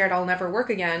who is scared I'll never work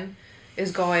again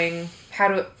is going,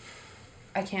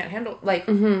 I can't handle, like,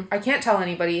 I can't tell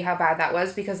anybody how bad that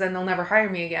was because then they'll never hire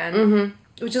me again.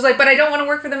 Which is like, but I don't want to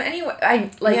work for them anyway. I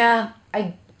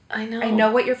know. I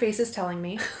know what your face is telling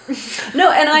me. No,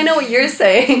 and I know what you're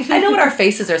saying. I know what our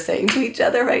faces are saying to each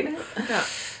other right now. Yeah.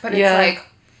 But it's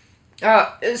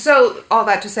like, so all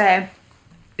that to say,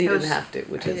 you didn't have to,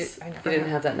 which I is, never you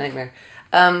didn't have that nightmare.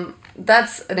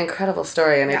 That's an incredible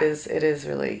story, and it is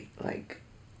really like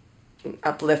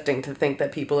uplifting to think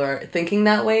that people are thinking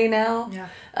that way now. Yeah.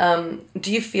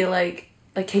 Do you feel like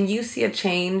can you see a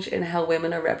change in how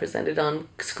women are represented on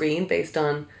screen based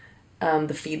on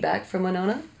the feedback from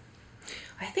Winona?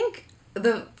 I think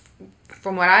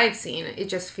from what I've seen, it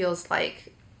just feels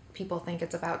like people think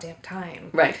it's about damn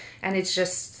time. Right. And it's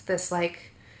just this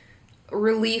like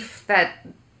relief that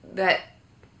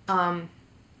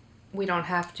we don't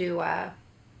have to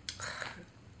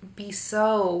be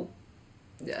so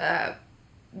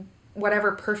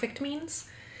whatever perfect means.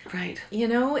 Right. You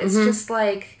know, it's just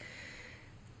like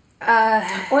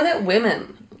or that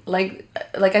women like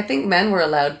I think men were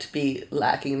allowed to be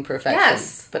lacking in perfection.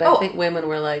 Yes. But I think women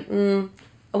were like, a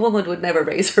woman would never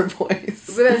raise her voice.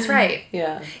 That's right.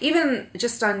 Yeah. Even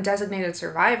just on Designated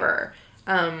Survivor,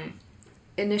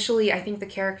 initially I think the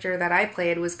character that I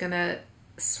played was gonna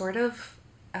sort of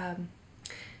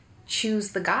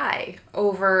choose the guy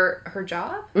over her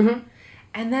job.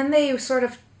 And then they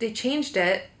changed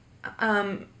it,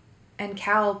 and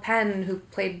Cal Penn, who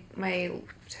played my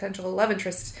potential love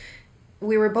interest,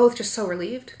 we were both just so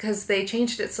relieved because they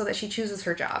changed it so that she chooses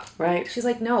her job. Right. She's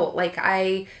like, no, like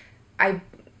I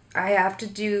have to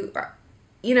do,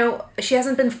 you know, she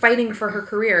hasn't been fighting for her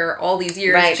career all these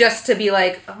years just to be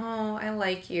like, oh, I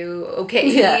like you. Okay.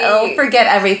 Yeah. Oh, forget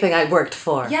everything I worked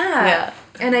for. Yeah.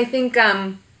 And I think,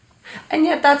 and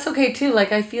yet that's okay too.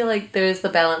 Like, I feel like there's the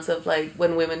balance of like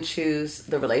when women choose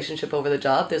the relationship over the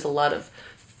job, there's a lot of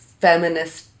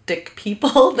feministic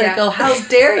people that go, how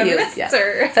dare you?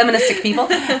 Feministic people.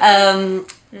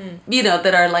 You know,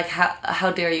 that are like,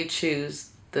 how dare you choose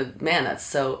the man that's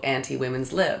so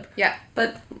anti-women's lib? Yeah.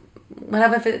 But what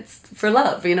happens if it's for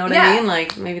love? You know what I mean?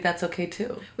 Like, maybe that's okay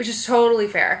too. Which is totally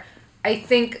fair. I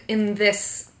think in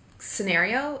this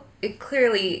scenario, it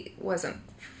clearly wasn't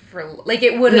for, like,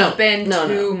 it would have been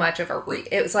too much of a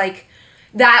it was like,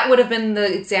 that would have been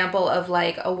the example of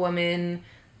like a woman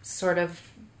sort of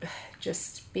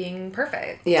just being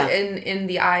perfect in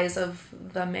the eyes of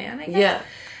the man, I guess. Yeah.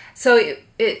 So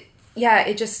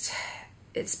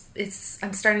it's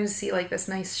I'm starting to see like this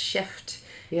nice shift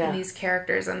in these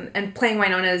characters, and playing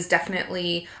Winona is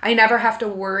definitely, I never have to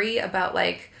worry about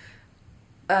like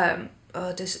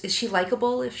is she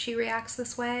likable if she reacts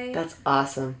this way? That's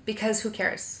awesome. Because who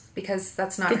cares? Because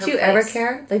that's not her place. Did you ever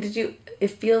care? Like,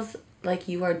 it feels like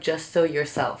you are just so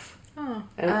yourself. Oh,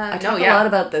 and I talk a lot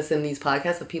about this in these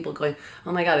podcasts of people going,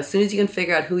 oh my God, as soon as you can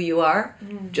figure out who you are,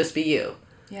 just be you.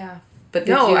 Yeah. But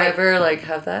did you ever like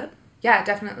have that? Yeah,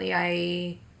 definitely.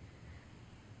 I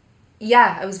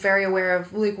was very aware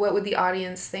of like what would the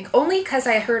audience think. Only because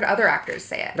I heard other actors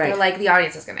say it. Right. They're like, the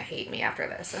audience is going to hate me after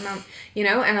this, and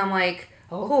I'm like,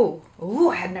 oh,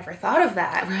 I had never thought of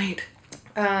that. Right.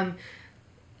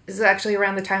 This is actually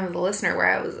around the time of The Listener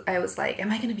where I was like, am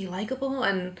I going to be likable?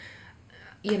 And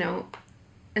you know,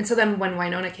 and so then when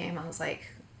Winona came, I was like,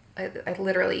 I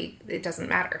literally, it doesn't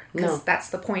matter because that's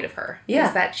the point of her. Yeah.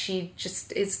 Is that she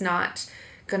just is not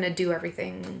going to do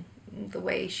everything the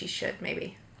way she should,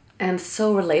 maybe. And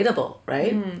so relatable,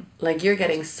 right? Like you're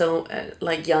getting so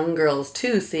like young girls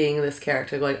too seeing this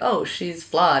character going, oh, she's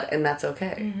flawed and that's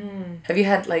okay. Have you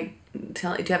had like do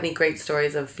you have any great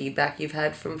stories of feedback you've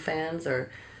had from fans or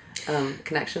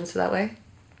connections to that way?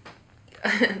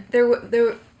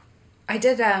 I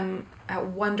did at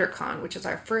WonderCon, which is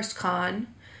our first con.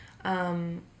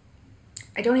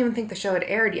 I don't even think the show had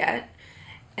aired yet,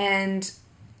 and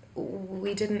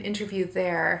we did an interview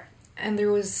there, and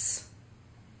there was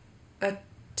a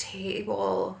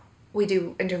table. We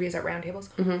do interviews at round tables,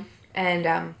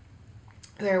 and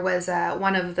there was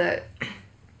one of the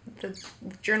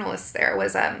journalists there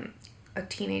was a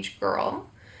teenage girl,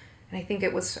 and I think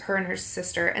it was her and her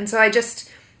sister. And so I guess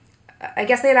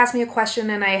they had asked me a question,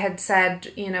 and I had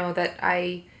said, you know, that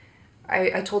I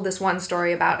told this one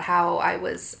story about how I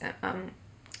was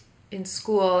in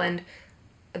school, and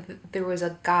there was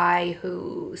a guy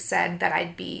who said that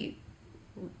I'd be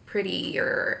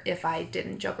prettier if I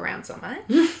didn't joke around so much.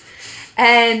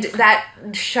 And that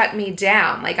shut me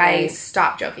down. Like, I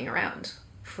stopped joking around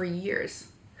for years.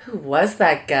 Who was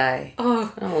that guy?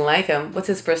 Oh, I don't like him. What's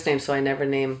his first name so I never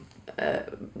name a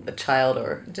child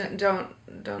or...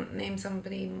 Don't name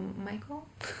somebody Michael.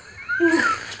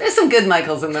 There's some good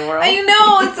Michaels in the world. I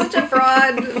know, it's such a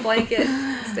broad blanket.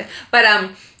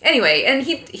 But anyway, and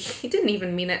he didn't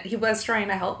even mean it. He was trying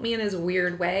to help me in his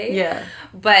weird way. Yeah.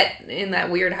 But in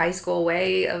that weird high school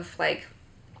way of like,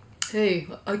 hey,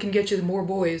 I can get you more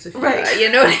boys if you,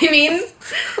 you know what I mean?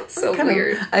 So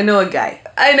weird. I know a guy.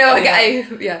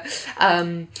 Yeah.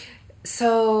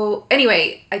 So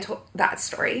anyway, I told that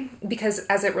story because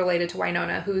as it related to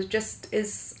Winona, who just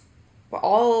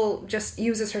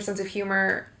uses her sense of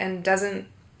humor and doesn't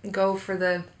go for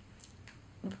the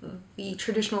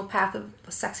traditional path of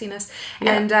sexiness.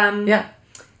 Yeah.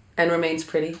 And remains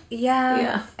pretty.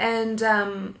 Yeah. And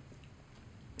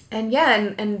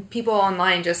people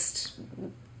online just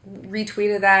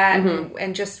retweeted that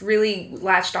and just really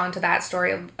latched onto that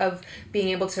story of being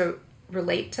able to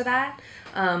relate to that.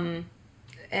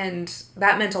 And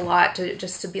that meant a lot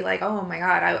to be like, oh my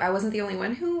God, I wasn't the only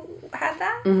one who had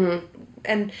that.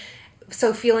 And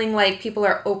so feeling like people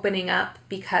are opening up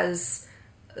because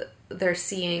they're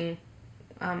seeing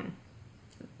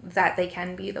that they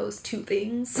can be those two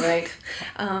things. Right.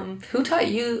 Who taught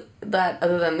you that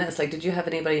other than this? Like, did you have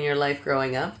anybody in your life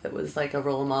growing up that was like a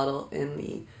role model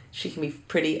in she can be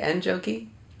pretty and jokey?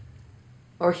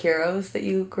 Or heroes that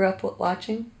you grew up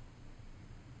watching?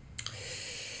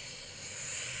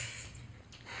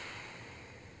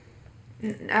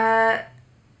 I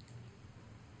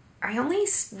only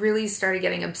really started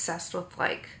getting obsessed with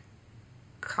like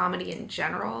comedy in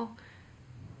general.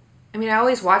 I mean, I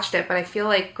always watched it, but I feel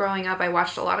like growing up I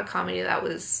watched a lot of comedy there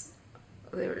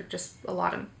were just a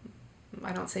lot of,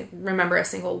 I don't remember a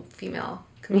single female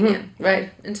comedian. Right.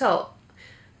 Until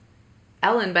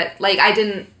Ellen, but like I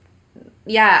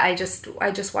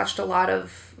just watched a lot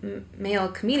of male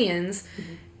comedians.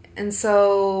 And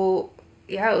so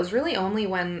it was really only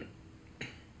when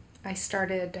I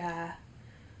started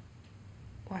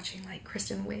watching like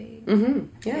Kristen Wiig.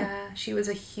 Yeah, she was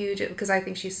a huge, because I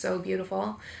think she's so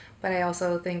beautiful, but I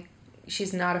also think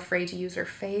she's not afraid to use her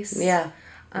face.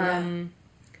 That's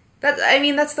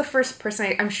the first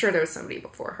person. I'm sure there was somebody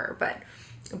before her,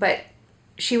 but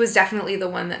she was definitely the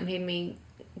one that made me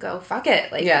go, fuck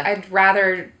it. Like,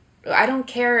 I don't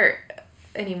care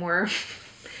anymore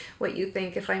what you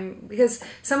think because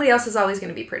somebody else is always going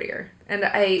to be prettier, and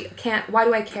why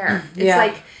do I care? It's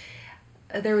like,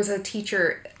 there was an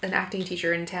acting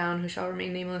teacher in town who shall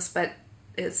remain nameless, but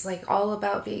it's like all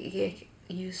about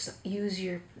use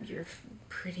your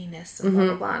prettiness and blah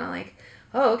blah blah. And I'm like,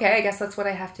 oh, okay, I guess that's what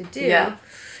I have to do. Yeah.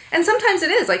 And sometimes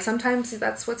it is. Like, sometimes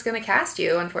that's what's going to cast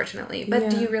you, unfortunately. But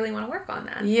do you really want to work on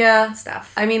that? Yeah.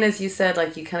 Stuff. I mean, as you said,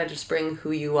 like, you kind of just bring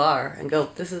who you are and go,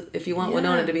 this is, if you want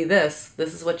Winona to be this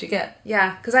is what you get.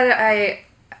 Yeah. Because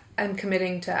I'm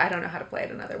committing to, I don't know how to play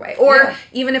it another way. Or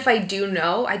even if I do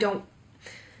know, I don't,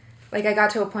 like, I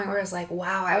got to a point where I was like,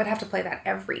 wow, I would have to play that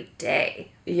every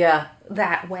day. Yeah.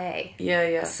 That way.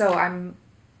 Yeah. So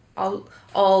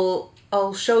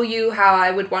I'll show you how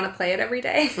I would want to play it every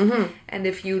day. And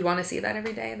if you'd want to see that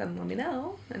every day, then let me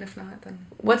know. And if not, then...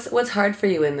 What's hard for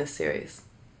you in this series?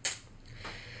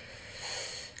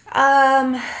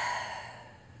 Like,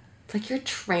 you're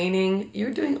training,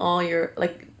 you're doing all your...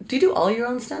 Like, do you do all your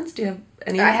own stunts? Do you have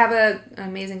any... I have an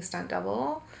amazing stunt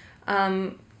double.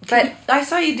 But I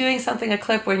saw you doing a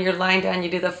clip when you're lying down,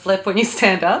 you do the flip when you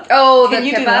stand up. Oh, can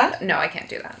you do that? No, I can't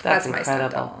do that. That's my incredible.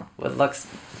 stunt double. It looks...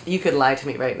 You could lie to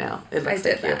me right now. I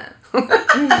did that.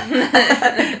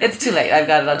 It's too late. I've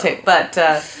got it on tape. But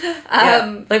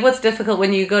like, what's difficult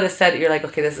when you go to set? You're like,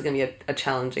 okay, this is going to be a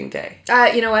challenging day.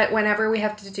 You know what? Whenever we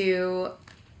have to do,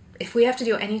 if we have to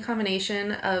do any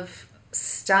combination of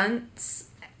stunts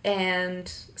and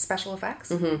special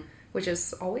effects, which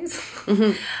is always,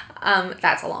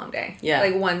 that's a long day. Yeah.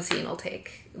 Like one scene will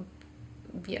take,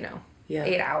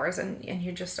 8 hours and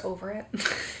you're just over it.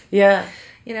 Yeah.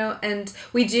 And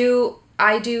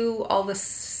I do all the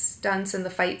stunts and the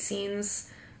fight scenes,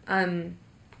 and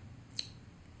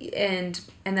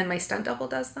then my stunt double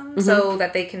does them so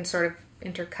that they can sort of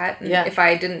intercut. And if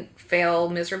I didn't fail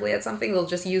miserably at something, they'll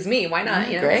just use me. Why not?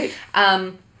 Great.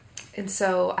 And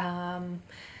so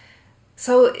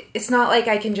it's not like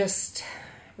I can just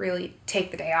really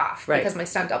take the day off because my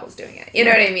stunt double's doing it. You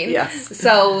know what I mean? Yes.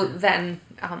 So then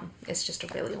it's just a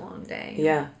really long day.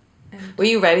 Yeah. Were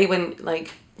you ready when,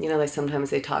 like, like sometimes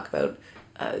they talk about,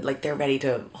 like they're ready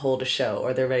to hold a show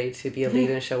or they're ready to be a lead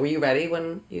in a show. Were you ready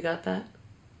when you got that?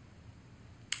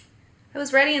 I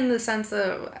was ready in the sense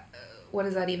of, what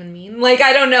does that even mean? Like,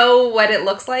 I don't know what it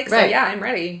looks like. So yeah, I'm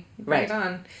ready. Right.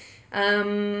 On.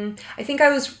 I think I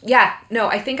was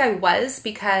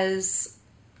because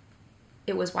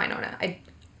it was Winona.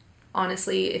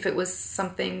 Honestly, if it was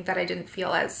something that I didn't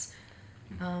feel as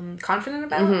confident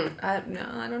about, no,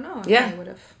 I don't know. I would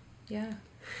have,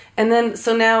 And then,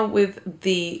 so now with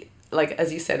the, like,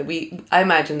 as you said, I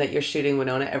imagine that you're shooting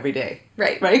Winona every day.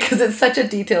 Right. Right? Because it's such a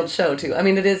detailed show, too. I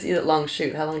mean, it is a long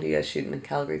shoot. How long do you guys shoot in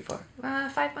Calgary for?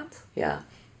 5 months. Yeah.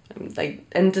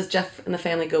 And does Jeff and the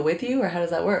family go with you, or how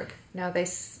does that work? No, they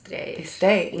stay. They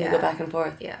stay, and you go back and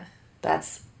forth. Yeah.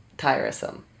 That's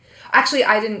tiresome. Actually,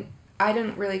 I didn't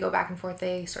really go back and forth.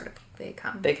 They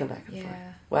come. They come back and forth.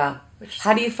 Yeah. Wow.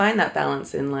 How do you find that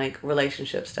balance in, like,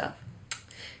 relationship stuff?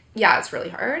 Yeah, it's really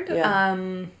hard.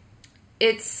 Yeah.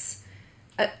 It's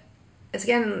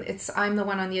I'm the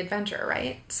one on the adventure,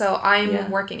 right? So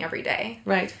I'm working every day.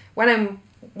 Right. When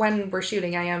we're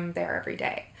shooting, I am there every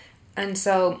day. And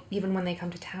so even when they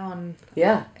come to town,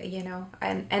 and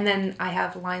then I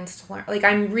have lines to learn. Like,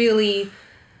 I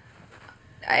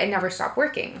never stop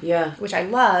working. Yeah. Which I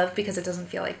love because it doesn't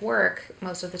feel like work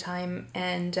most of the time.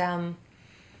 And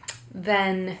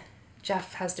then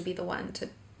Jeff has to be the one to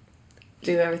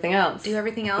do everything else.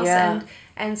 Yeah.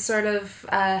 And sort of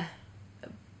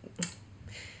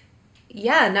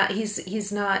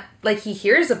he's not, like, he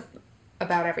hears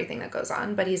about everything that goes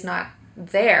on, but he's not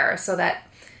there, so that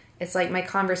it's like my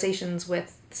conversations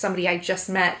with somebody I just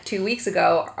met 2 weeks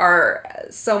ago are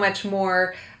so much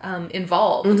more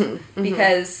involved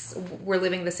because we're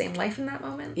living the same life in that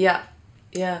moment. Yeah.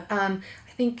 Yeah. I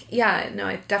think,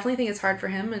 I definitely think it's hard for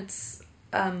him. It's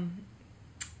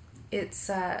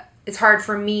hard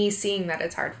for me seeing that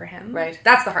it's hard for him. Right.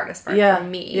 That's the hardest part for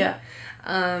me. Yeah.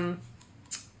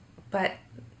 But,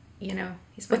 he's my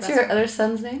What's your other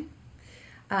son's name?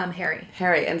 Harry.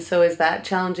 Harry. And so is that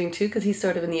challenging too? Because he's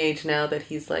sort of in the age now that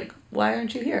he's like, why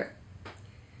aren't you here?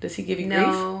 Does he give you grief?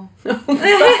 No.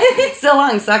 So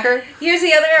long, sucker. Here's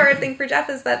the other hard thing for Jeff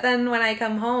is that then when I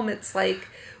come home, it's like,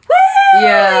 woo!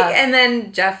 Yeah. And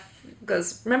then Jeff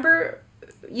goes, remember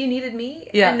you needed me?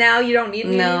 Yeah. And now you don't need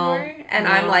me anymore? And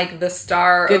I'm like the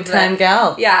star Good time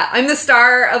gal. Yeah, I'm the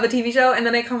star of a TV show, and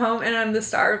then I come home and I'm the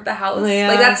star of the house. Yeah.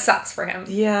 Like, that sucks for him.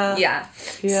 Yeah. Yeah.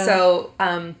 So,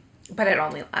 but it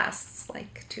only lasts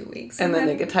like 2 weeks. And then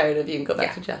they get tired of you and go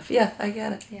back to Jeff. Yeah, I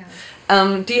get it. Yeah.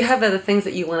 Do you have other things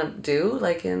that you want to do?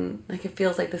 Like it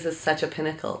feels like this is such a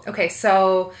pinnacle. Okay,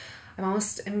 so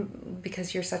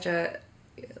because you're such a,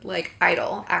 like,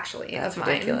 idol, actually, That's of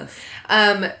ridiculous.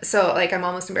 mine. So, like, I'm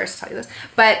almost embarrassed to tell you this.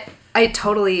 But I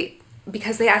totally,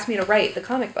 because they asked me to write the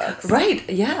comic books. Right,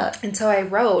 yeah. And so I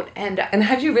wrote, and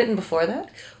had you written before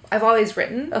that? I've always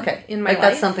written. Okay. In my life. life.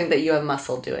 That's something that you have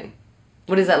muscle doing.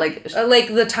 What is that like? Like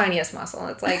the tiniest muscle.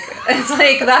 It's like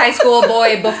the high school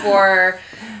boy before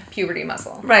puberty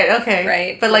muscle. Right, okay.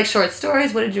 Right. But like short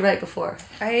stories, what did you write before?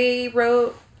 I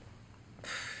wrote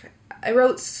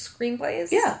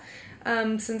screenplays. Yeah.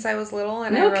 Since I was little,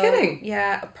 and no I wrote, kidding.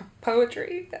 Yeah,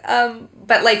 poetry.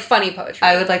 But like funny poetry.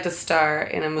 I would like to star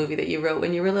in a movie that you wrote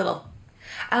when you were little.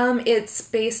 It's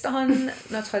based on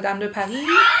Notre Dame de Paris.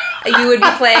 You would be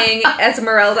playing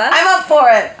Esmeralda. I'm up for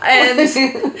it.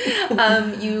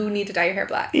 And you need to dye your hair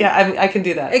black. Yeah, I can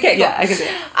do that. Okay, cool. Yeah, I can do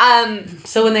it.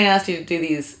 So when they asked you to do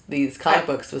these comic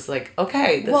books, it was like,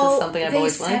 okay, this is something I've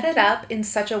always wanted. They set it up in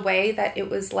such a way that it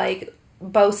was like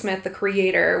Bo Smith, the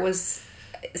creator, was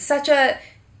such a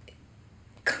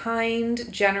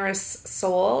kind, generous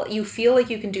soul. You feel like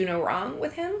you can do no wrong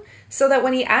with him. So that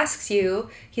when he asks you,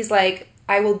 he's like,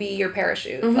 I will be your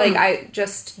parachute. Like, I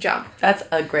just jump. That's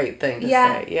a great thing to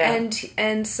say. Yeah.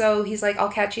 And so he's like, I'll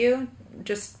catch you.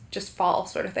 Just fall,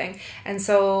 sort of thing. And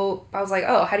so I was like,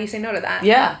 oh, how do you say no to that?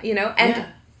 Yeah. You know? And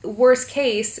worst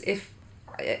case, if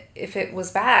it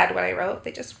was bad, what I wrote,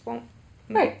 they just won't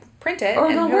print it. Or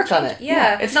they'll work on it.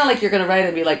 Yeah. It's not like you're going to write it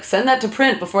and be like, send that to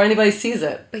print before anybody sees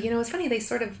it. But you know, it's funny, they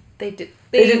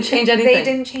didn't change anything. They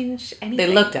didn't change anything.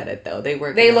 They looked at it, though. They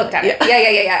looked at it.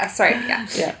 Yeah. Sorry, yeah.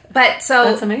 Yeah. But so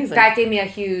that's amazing. That gave me a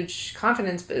huge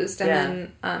confidence boost.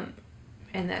 And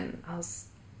then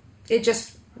it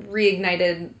just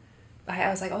reignited. I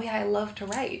was like, oh yeah, I love to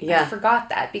write. Yeah. I forgot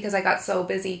that because I got so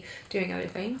busy doing other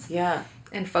things. Yeah.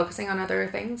 And focusing on other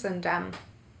things. And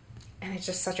it's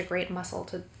just such a great muscle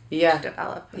to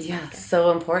develop. Yeah,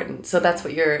 so important. So that's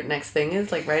what your next thing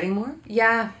is, like writing more?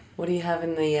 Yeah. What do you have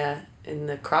in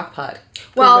the crock pot?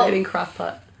 Well, the writing crock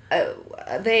pot.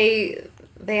 They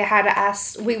had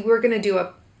asked, we were going to do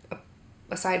a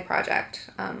side project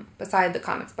beside the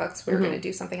comics books. We were going to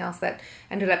do something else that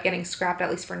ended up getting scrapped, at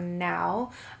least for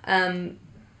now. So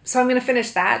I'm going to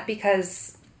finish that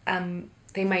because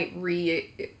they might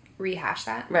rehash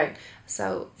that. Right.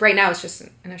 So right now it's just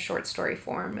in a short story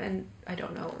form, and I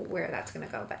don't know where that's going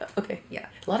to go. But okay. Yeah.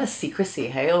 A lot of secrecy,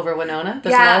 hey, over Winona.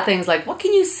 There's a lot of things like, what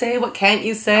can you say? What can't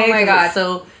you say? Oh my God.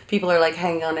 So people are like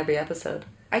hanging on every episode.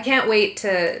 I can't wait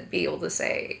to be able to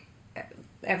say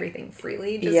everything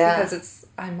freely, just because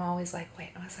I'm always like,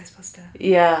 wait, was I supposed to?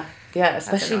 Yeah.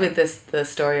 Especially with the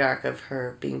story arc of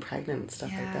her being pregnant and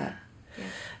stuff like that. Yeah.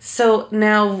 So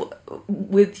now,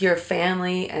 with your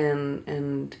family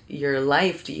and your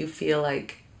life, do you feel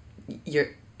like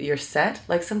you're set?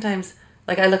 Like sometimes,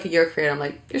 like I look at your career, and I'm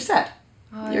like, you're set.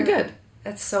 You're good.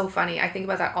 That's so funny. I think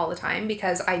about that all the time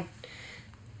because I'm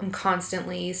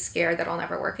constantly scared that I'll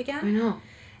never work again. I know.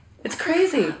 It's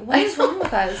crazy. What is wrong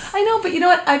with us? I know, but you know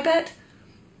what? I bet,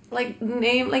 I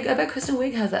bet Kristen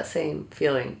Wiig has that same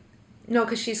feeling. No,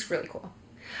 because she's really cool.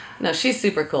 No, she's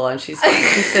super cool, and she's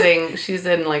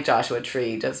in like Joshua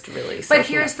Tree, just really. But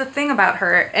here's the thing about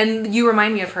her, and you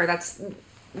remind me of her. That's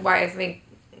why I think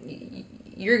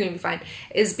you're gonna be fine.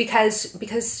 Is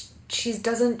because she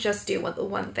doesn't just do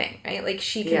one thing, right? Like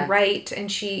she can write,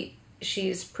 and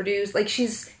she's produced. Like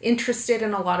she's interested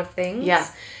in a lot of things. Yeah.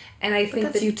 And I think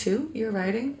that's you too. You're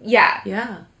writing. Yeah.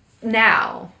 Yeah.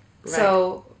 Now. Right.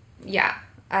 So yeah,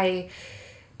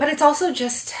 but it's also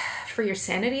just for your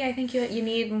sanity. I think you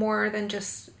need more than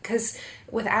just, because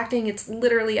with acting, it's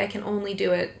literally I can only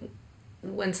do it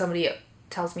when somebody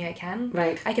tells me I can.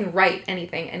 Right. I can write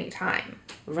anything, anytime.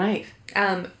 Right.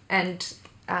 I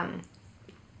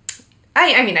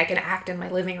mean, I can act in my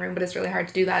living room, but it's really hard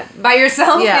to do that by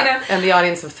yourself. Yeah. You know? And the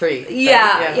audience of 3.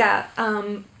 Yeah.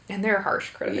 And they're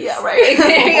harsh critics. Yeah, right.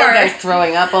 One guy's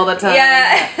throwing up all the time.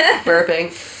 Yeah.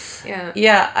 Burping. Yeah.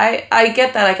 Yeah, I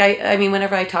get that. Like, I mean,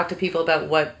 whenever I talk to people about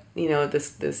what,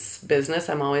 this business,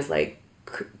 I'm always like,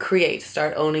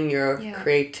 start owning your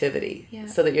creativity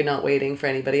so that you're not waiting for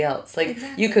anybody else. Like,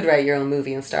 you could write your own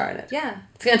movie and star in it. Yeah.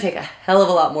 It's going to take a hell of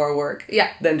a lot more work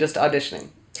than just auditioning.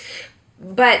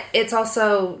 But it's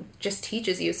also just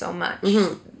teaches you so much.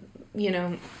 Mm-hmm.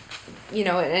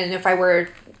 And if I were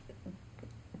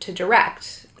to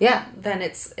direct, then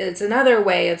it's another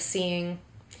way of seeing,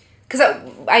 because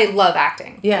I love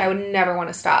acting. I would never want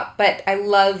to stop, but I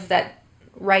love that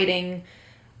writing,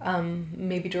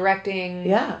 maybe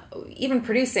directing, even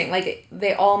producing, like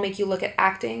they all make you look at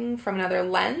acting from another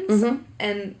lens,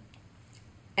 and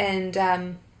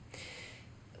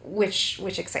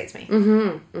which excites me,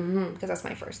 because that's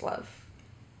my first love.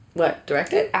 What,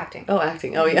 directing? Acting. Oh,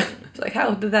 acting. Oh, yeah. Like,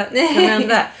 how did that come around to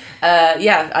that?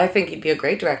 I think you'd be a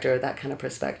great director with that kind of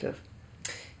perspective.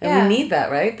 And we need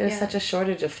that, right? There's such a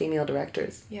shortage of female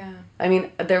directors. Yeah. I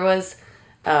mean, there was,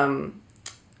 there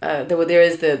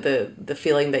is the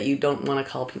feeling that you don't want to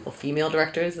call people female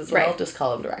directors as well. Just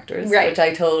call them directors, which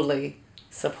I totally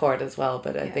support as well.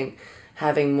 But I think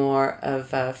having more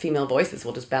of female voices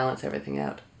will just balance everything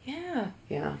out. Yeah.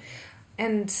 Yeah.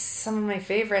 And some of my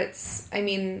favorites, I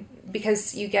mean,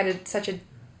 because you get such a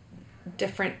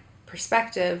different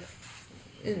perspective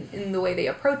in the way they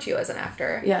approach you as an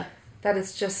actor. Yeah. That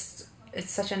it's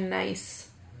such a nice...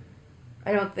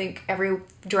 I don't think every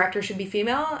director should be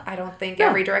female. I don't think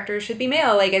every director should be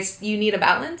male. Like, you need a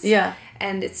balance. Yeah.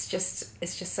 And it's just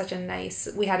such a nice...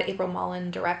 We had April Mullen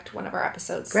direct one of our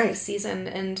episodes this season,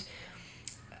 and...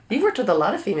 You've worked with a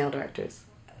lot of female directors.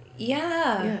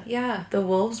 Yeah. The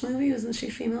Wolves movie, wasn't she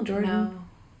female, Jordan? No.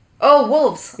 Oh,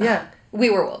 Wolves. Yeah.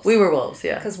 We were Wolves.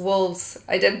 Yeah. Because Wolves,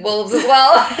 I did Wolves as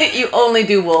well. You only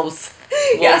do Wolves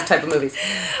type of movies.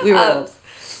 We were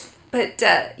Wolves. But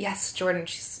yes, Jordan,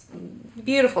 she's a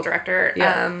beautiful director.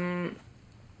 Yeah.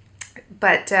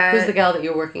 But Who's the gal that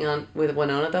you're working on with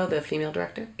Winona, though, the female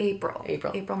director? April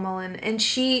April Mullen, and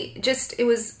she just, it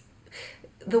was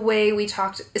the way we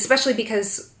talked, especially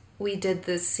because we did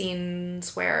the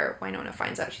scenes where Winona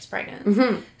finds out she's pregnant.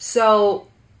 Mm-hmm. So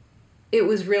it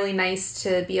was really nice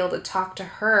to be able to talk to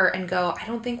her and go, I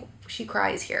don't think she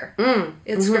cries here.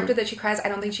 It's scripted that she cries. I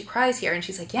don't think she cries here. And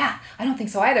she's like, yeah, I don't think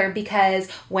so either, because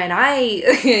when I,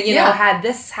 you know, had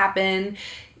this happen,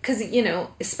 because, you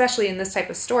know, especially in this type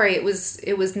of story, it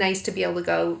was nice to be able to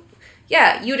go,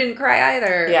 yeah, you didn't cry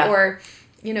either. Yeah. Or,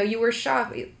 you know, you were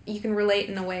shocked. You can relate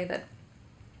in a way that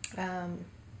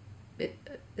it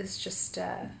is just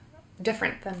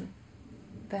different than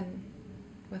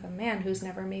with a man who's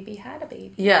never maybe had a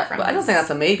baby. Yeah, but I don't think that's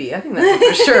a maybe. I think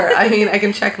that's for sure. I mean, I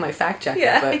can check my fact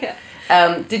checker.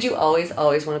 But did you always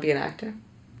want to be an actor?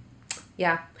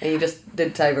 Yeah. And you just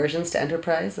did diversions to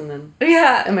Enterprise and then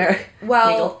Yeah.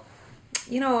 Well, Eagle?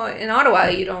 you know, in Ottawa,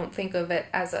 you don't think of it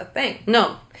as a thing.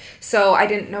 No. So I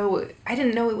didn't know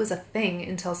it was a thing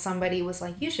until somebody was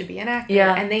like, you should be an actor.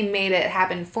 Yeah. And they made it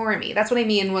happen for me. That's what I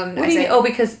mean when What I do you say... mean? Oh,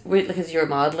 because you were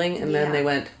modeling and then Yeah. they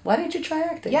went, why didn't you try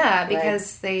acting? Yeah,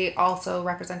 because they also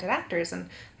represented actors, and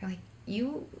they're like,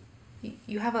 you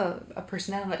have a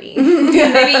personality.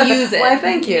 Maybe use it. Why,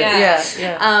 thank you. Yeah.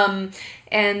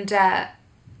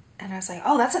 And I was like,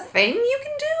 oh, that's a thing you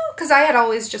can do? Because I had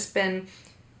always just been,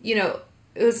 you know,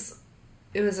 it was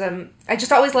I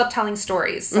just always loved telling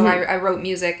stories. So I wrote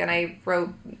music and I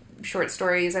wrote short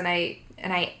stories and I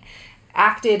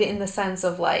acted in the sense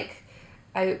of like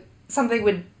something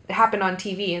would happen on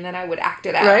TV and then I would act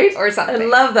it out, right? Or something. I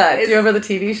love that. Do you remember the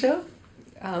TV show?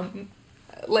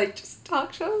 Like just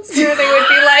talk shows where they would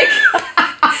be like,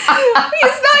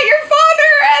 he's not your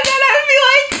father, and then I would be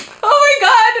like, oh my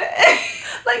god.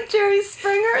 Like Jerry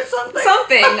Springer or something?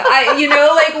 Something. You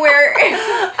know, like where...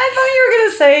 I thought you were going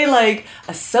to say like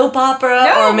a soap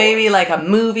opera or maybe like a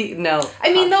movie. No.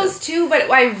 I mean, those two,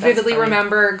 but I vividly funny.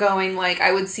 remember going like,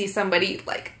 I would see somebody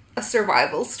like a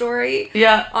survival story.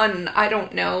 Yeah. On, I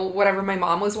don't know, whatever my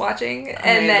mom was watching.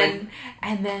 Amazing.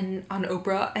 And then on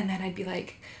Oprah, and then I'd be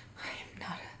like, I am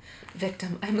not a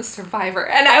victim, I'm a survivor.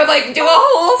 And I would like do a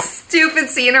whole stupid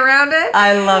scene around it.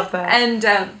 I love that.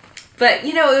 And, but,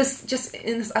 you know, it was just,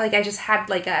 like, I just had,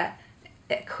 like, a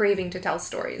craving to tell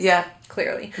stories. Yeah.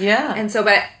 Clearly. Yeah. And so,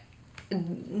 but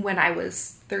when I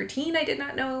was 13, I did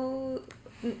not know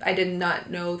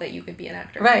that you could be an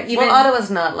actor. Right. Even, well, Ottawa's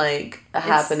not, like, a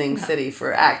happening city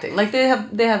for acting. Like, they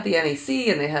have the NEC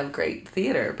and they have great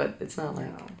theater, but it's not like...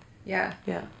 No. Yeah.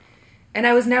 Yeah. And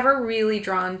I was never really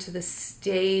drawn to the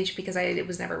stage because I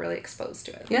was never really exposed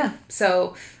to it. Yeah.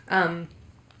 So,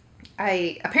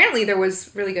 apparently there was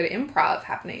really good improv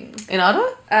happening In Ottawa?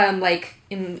 like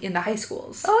in the high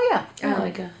schools. Oh, yeah.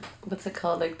 Like, what's it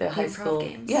called? Like the high Improv school...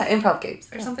 games. Yeah, improv games.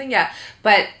 Or something, yeah.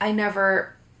 But I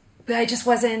just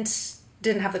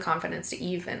didn't have the confidence to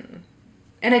even,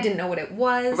 and I didn't know what it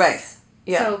was. Right.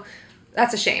 Yeah. So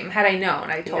that's a shame. Had I known,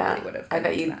 I totally would have. I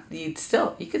bet you could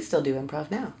still do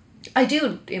improv now. I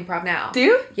do improv now. Do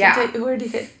you? Yeah. Where do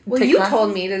you take Well, you classes?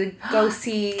 told me to go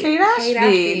see Kate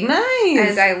Ashby. Nice.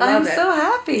 And I love I'm it. so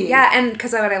happy. Yeah, and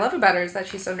because what I love about her is that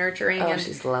she's so nurturing. Oh, and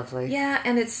she's lovely. Yeah,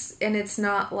 and it's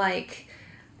not like,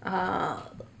 I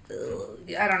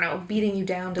don't know, beating you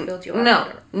down to build you up.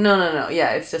 No.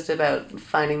 Yeah, it's just about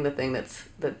finding the thing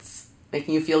that's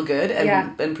making you feel good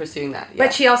and pursuing that. Yeah.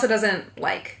 But she also doesn't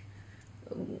like,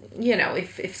 you know,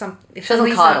 if she doesn't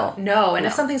something's coddle.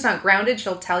 If something's not grounded,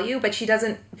 she'll tell you, but she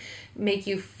doesn't make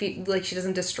you feel like she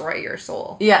doesn't destroy your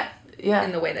soul. Yeah.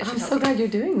 In the way that she I'm tells so you. glad you're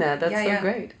doing that. That's so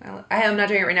great. I am not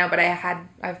doing it right now, but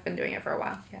I've been doing it for a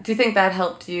while. Yeah. Do you think that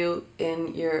helped you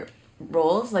in your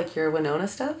roles, like your Winona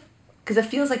stuff? Because it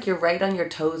feels like you're right on your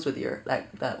toes with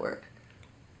that work.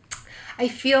 I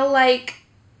feel like...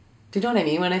 Do you know what I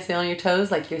mean when I say on your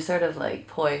toes? Like you're sort of like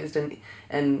poised and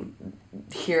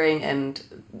hearing and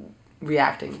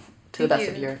reacting to the best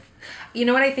of your... You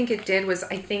know what I think it did was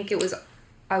I think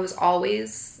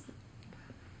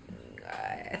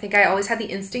I always had the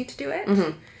instinct to do it.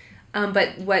 Mm-hmm.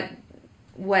 But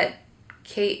what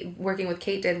Kate, working with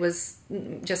Kate did was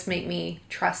just make me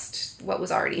trust what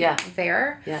was already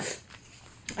there. Yeah.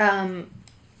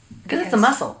 Because it's a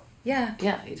muscle. Yeah.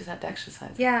 Yeah, you just have to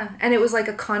exercise. Yeah, and it was like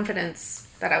a confidence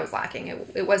that I was lacking.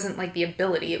 It wasn't like the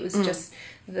ability. It was just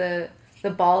the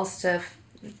balls to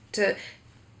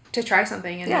try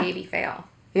something and maybe fail.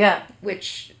 Yeah.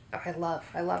 Which I love.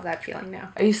 I love that feeling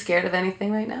now. Are you scared of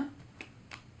anything right now?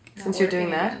 since you're doing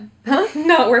that?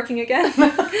 Not working again. So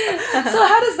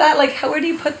how does that, like, where do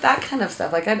you put that kind of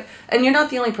stuff? Like, and you're not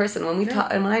the only person. When we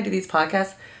talk, and when I do these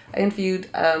podcasts, I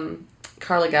interviewed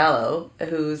Carla Gallo,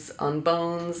 who's on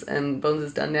Bones, and Bones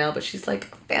is done now, but she's like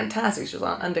fantastic. She's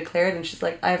on Undeclared, and she's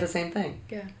like, I have the same thing.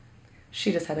 Yeah.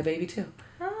 She just had a baby too.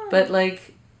 Oh. But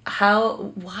like,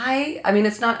 why? I mean,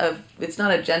 it's not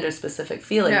a gender specific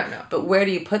feeling. No. But where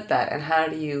do you put that, and how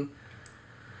do you?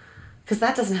 Because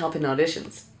that doesn't help in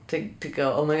auditions. To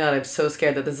go, oh my God, I'm so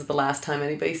scared that this is the last time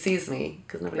anybody sees me,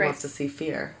 because nobody wants to see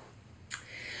fear.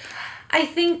 I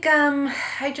think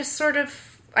I just sort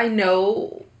of, I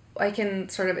know I can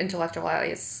sort of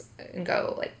intellectualize and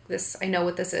go like this, I know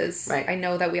what this is. Right. I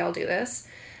know that we all do this.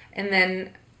 And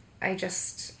then I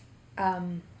just, I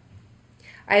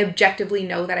objectively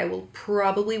know that I will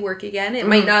probably work again. It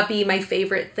might not be my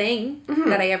favorite thing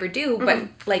that I ever do, but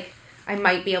like, I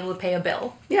might be able to pay a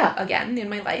bill again in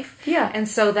my life. Yeah. And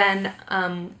so then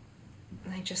I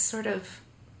just sort of,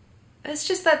 it's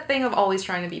just that thing of always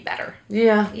trying to be better.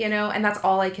 Yeah. You know, and that's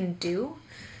all I can do.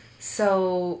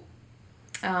 So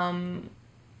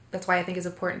that's why I think it's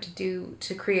important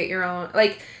to create your own.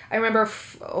 Like, I remember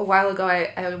a while ago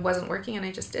I wasn't working and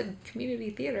I just did community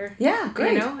theater. Yeah,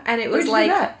 great. You know? And it Where'd was you like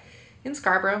do that? in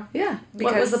Scarborough. Yeah.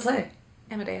 What was the play?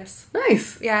 Amadeus.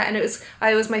 Nice. Yeah, and it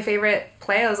was my favorite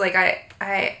play. I was like,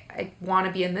 I want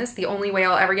to be in this. The only way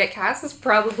I'll ever get cast is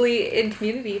probably in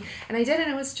community. And I did, and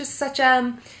it was just such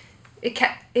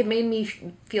it made me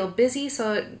feel busy,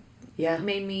 so it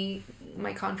made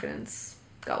my confidence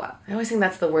go up. I always think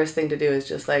that's the worst thing to do, is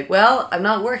just like, well, I'm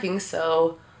not working,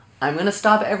 so I'm going to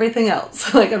stop everything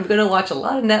else. Like, I'm going to watch a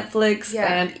lot of Netflix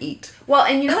and eat. Well,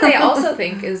 and you know what I also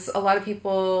think is a lot of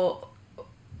people,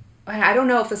 I don't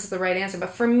know if this is the right answer,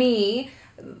 but for me,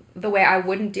 the way I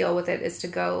wouldn't deal with it is to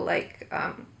go like,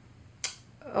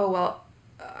 oh, well,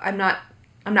 I'm not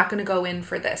going to go in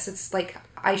for this. It's like,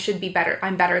 I should be better.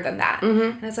 I'm better than that.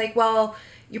 Mm-hmm. And it's like, well,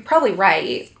 you're probably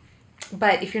right.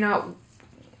 But if you're not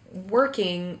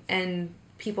working and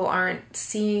people aren't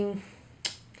seeing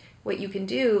what you can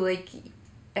do, like,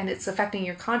 and it's affecting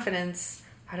your confidence,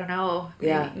 I don't know.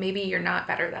 Maybe you're not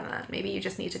better than that. Maybe you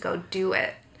just need to go do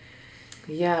it.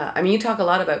 Yeah. I mean, you talk a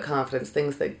lot about confidence,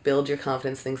 things that build your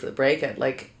confidence, things that break it.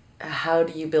 Like, how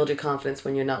do you build your confidence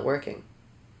when you're not working?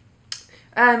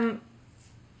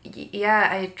 Yeah,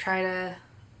 I try to,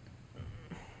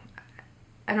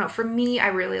 I don't know, for me, I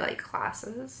really like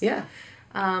classes. Yeah.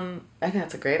 I think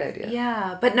that's a great idea.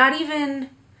 Yeah, but not even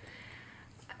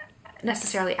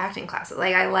necessarily acting classes.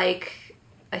 Like,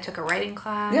 I took a writing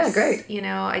class. Yeah, great. You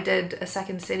know, I did a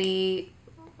Second City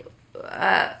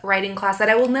writing class that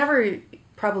I will never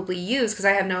probably use because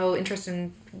I have no interest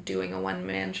in doing a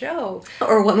one-man show.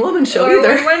 Or one-woman show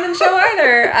either. Or one-woman show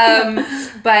either.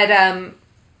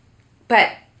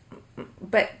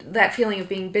 But that feeling of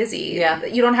being busy,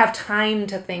 you don't have time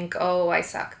to think, oh, I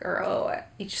suck, or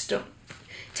you just don't.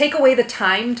 Take away the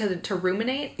time to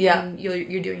ruminate, and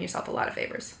you're doing yourself a lot of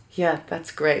favors. Yeah,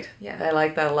 that's great. Yeah. I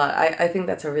like that a lot. I think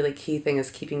that's a really key thing,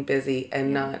 is keeping busy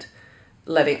and not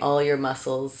letting all your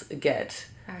muscles get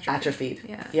atrophied.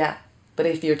 Yeah. Yeah. But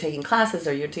if you're taking classes,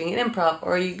 or you're doing an improv,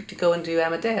 or you go and do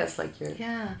Amadeus, like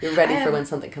you're ready for when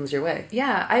something comes your way.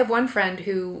 Yeah. I have one friend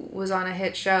who was on a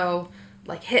hit show,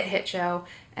 like hit show,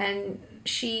 and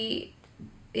she,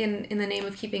 in the name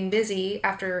of keeping busy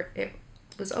after it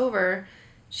was over,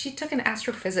 she took an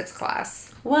astrophysics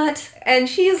class. What? And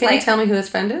she's Can you tell me who his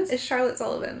friend is? It's Charlotte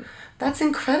Sullivan. That's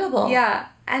incredible. Yeah.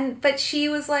 But she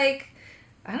was like,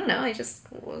 I don't know, I just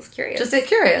was curious. Just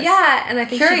curious. Yeah, and I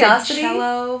think Curiosity? She did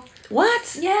cello.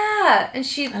 What? Yeah, and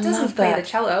she doesn't play the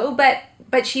cello, but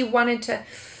she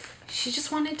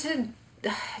just wanted to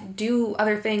do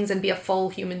other things and be a full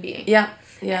human being. Yeah.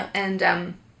 Yeah.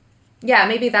 And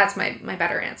maybe that's my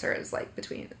better answer, is like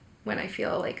between when I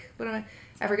feel like, when am I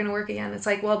ever going to work again? It's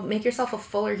like, well, make yourself a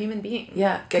fuller human being.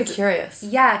 Yeah, get curious.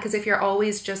 Yeah, because if you're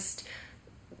always just,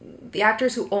 the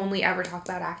actors who only ever talk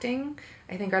about acting,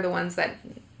 I think are the ones that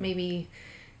maybe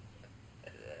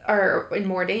are in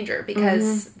more danger,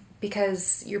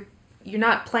 because you're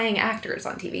not playing actors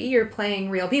on TV, you're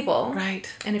playing real people.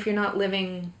 Right. And if you're not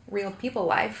living real people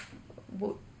life,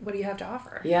 what do you have to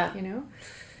offer? Yeah. You know?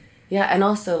 Yeah, and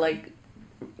also, like,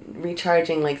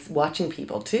 recharging, like, watching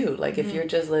people, too. Like, if you're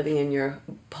just living in your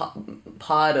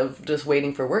pod of just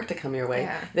waiting for work to come your way,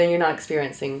 then you're not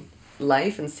experiencing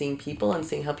life and seeing people and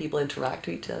seeing how people interact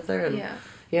with each other. And,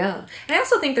 yeah. And I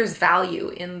also think there's value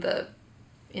in the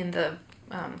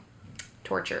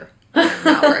torture of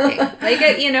not working.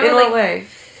 Like, you know, in what way?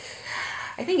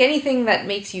 I think anything that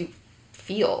makes you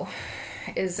feel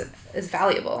is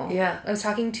valuable. Yeah. I was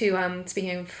talking to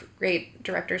speaking of great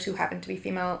directors who happen to be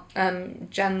female,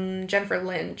 Jennifer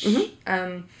Lynch.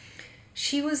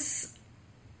 She was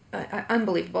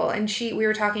unbelievable, and we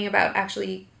were talking about,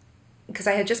 actually, because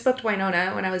I had just booked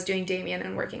Winona when I was doing Damien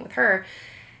and working with her,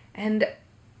 and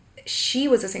she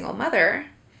was a single mother,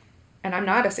 and I'm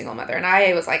not a single mother, and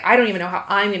I was like, I don't even know how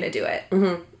I'm going to do it.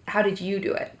 How did you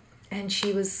do it? And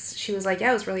she was like,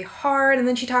 yeah, it was really hard. And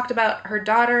then she talked about her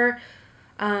daughter,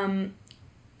 and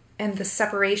the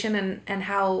separation and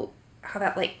how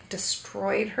that like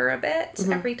destroyed her a bit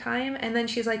every time. And then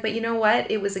she's like, but you know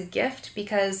what? It was a gift,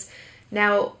 because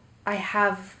now I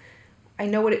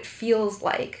know what it feels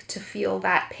like to feel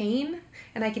that pain,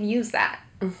 and I can use that,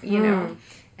 you know?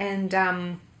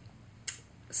 And,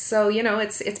 so, you know,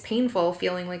 it's painful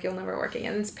feeling like you'll never work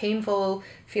again. It's painful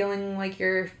feeling like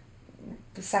you're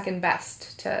the second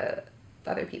best to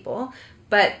other people,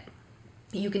 but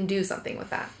you can do something with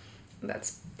that.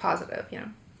 That's positive, you know.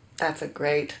 That's a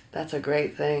great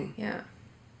thing. Yeah.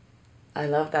 I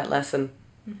love that lesson.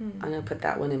 I'm gonna put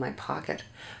that one in my pocket.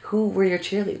 Who were your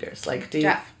cheerleaders? Like,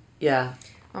 Jeff. Yeah.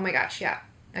 Oh my gosh, yeah.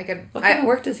 What kind of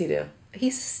work does he do?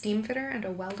 He's a steam fitter and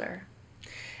a welder.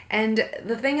 And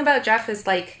the thing about Jeff is,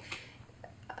 like,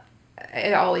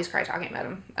 I always cry talking about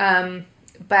him.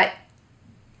 But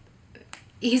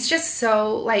he's just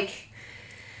so, like,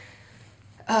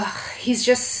 he's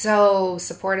just so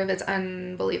supportive. It's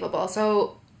unbelievable.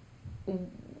 So,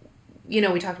 you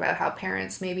know, we talked about how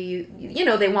parents maybe, you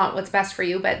know, they want what's best for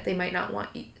you, but they might not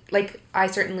want you. Like, I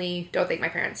certainly don't think my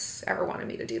parents ever wanted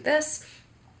me to do this.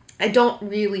 I don't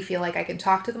really feel like I can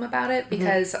talk to them about it,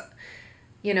 because,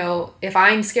 you know, if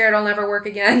I'm scared I'll never work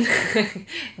again,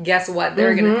 guess what?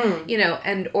 They're gonna, you know,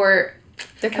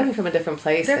 they're coming from a different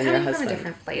place than your husband. They're coming from a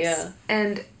different place. Yeah.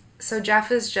 And so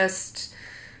Jeff is just,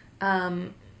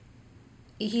 even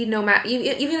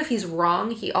if he's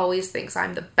wrong, he always thinks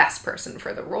I'm the best person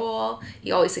for the role.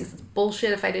 He always thinks it's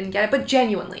bullshit if I didn't get it, but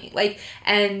genuinely, like,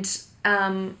 and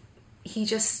he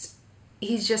just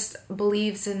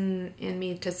believes in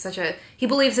me to he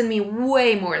believes in me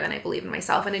way more than I believe in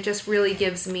myself, and it just really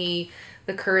gives me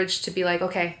the courage to be like,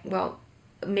 okay, well,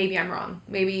 maybe I'm wrong.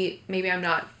 Maybe I'm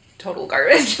not total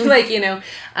garbage. Like, you know,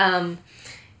 and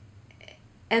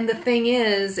the thing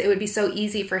is, it would be so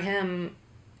easy for him,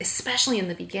 especially in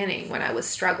the beginning when I was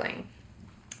struggling,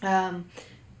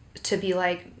 to be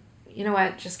like, you know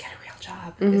what, just get a real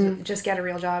job. Just get a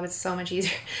real job. It's so much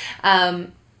easier.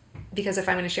 Because if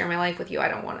I'm going to share my life with you, I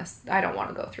don't want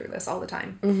to go through this all the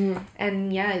time.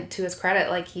 And yeah, to his credit,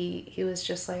 like he was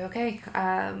just like, okay,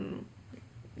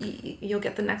 you'll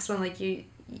get the next one. Like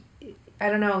I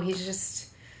don't know.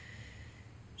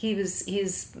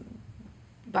 He's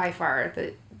by far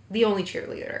the only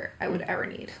cheerleader I would ever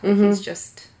need. Like,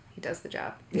 he does the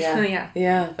job. Yeah.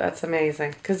 Yeah. That's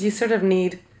amazing. Cause we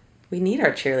need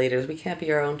our cheerleaders. We can't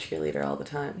be our own cheerleader all the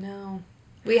time. No.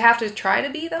 We have to try to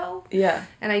be, though. Yeah.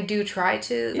 And I do try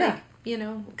to, like, you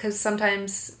know, because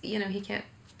sometimes, you know, he can't,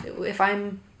 if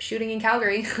I'm shooting in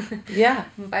Calgary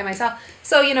by myself.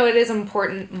 So, you know, it is an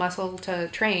important muscle to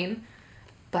train,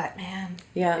 but man,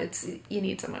 you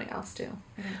need somebody else too.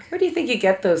 Where do you think you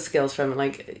get those skills from?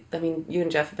 Like, I mean, you and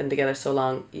Jeff have been together so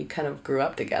long, you kind of grew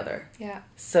up together. Yeah.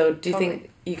 So do you think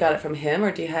you got it from him,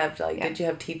 or do you have, like, did you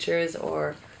have teachers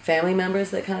or family members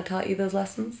that kind of taught you those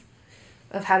lessons?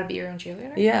 Of how to be your own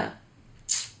cheerleader? Yeah.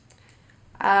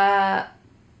 I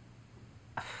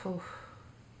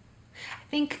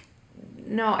think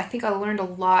I learned a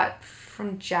lot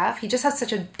from Jeff. He just has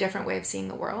such a different way of seeing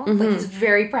the world. Like, he's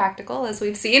very practical, as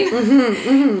we've seen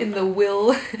in the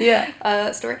Will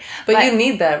story. But you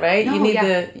need that, right? No, you need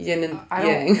the yin and I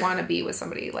yang. don't want to be with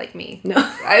somebody like me. No.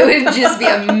 I would just be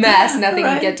a mess. Nothing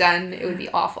would get done. It would be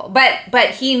awful. But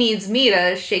he needs me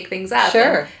to shake things up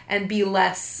and be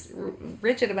less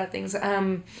rigid about things.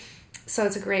 So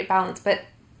it's a great balance. But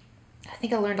I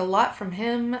think I learned a lot from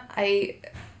him. I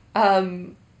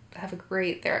have a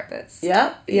great therapist.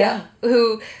 Yeah.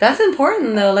 Who... That's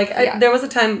important, though. Like, there was a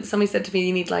time somebody said to me,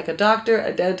 you need, like, a doctor,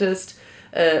 a dentist,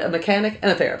 a mechanic, and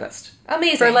a therapist.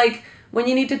 Amazing. For, like, when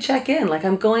you need to check in. Like,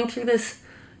 I'm going through this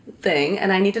thing,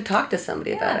 and I need to talk to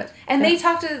somebody about it. And they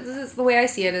talk to... This is the way I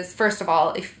see it is, first of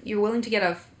all, if you're willing to get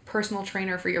a personal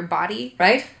trainer for your body...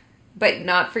 Right? But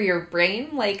not for your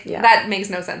brain, like, that makes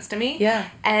no sense to me. Yeah.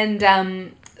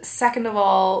 And second of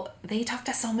all, they talk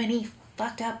to so many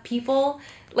fucked up people.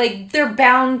 Like, they're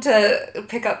bound to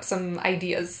pick up some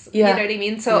ideas. You know what I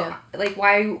mean? So, like,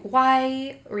 why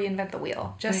reinvent the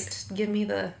wheel? Just give me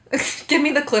the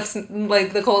Cliff's,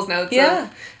 like, the Coles notes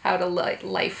of how to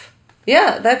life.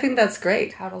 Yeah, I think that's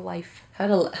great. How to life.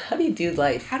 How do you do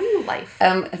life? How do you life?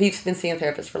 Have you been seeing a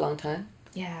therapist for a long time?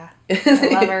 Yeah. I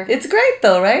love her. It's great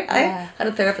though, right? Yeah. I had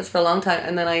a therapist for a long time,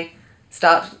 and then I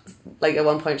stopped. Like at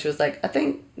one point she was like, I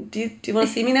think, do you want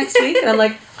to see me next week? And I'm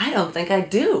like, I don't think I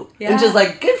do. Yeah. And she's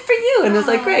like, good for you. And it was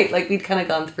like, great. Like we'd kind of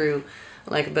gone through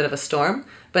like a bit of a storm,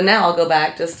 but now I'll go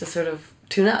back just to sort of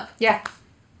tune up. Yeah.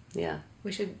 Yeah.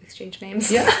 We should exchange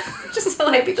names. Yeah. Just to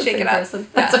like Be the shake same it up. person.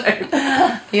 That's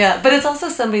right. Yeah, but it's also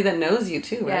somebody that knows you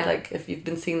too, right? Yeah. Like if you've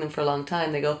been seeing them for a long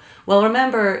time, they go, well,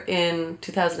 remember in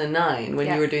 2009 when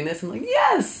Yeah. you were doing this? I'm like,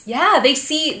 yes. Yeah, they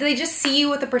just see you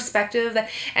with a perspective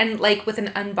that, and like with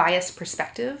an unbiased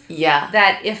perspective. Yeah.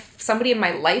 That if somebody in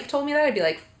my life told me that, I'd be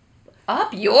like,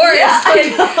 up yours. Yeah, I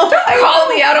Like, know. don't call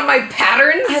me out on my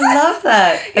patterns. I love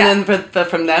that. Yeah. And then but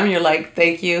from them, you're like,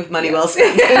 thank you, money well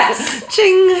spent. Yes.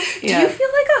 Ching. Do Yeah. you feel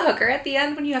like a hooker at the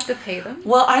end when you have to pay them?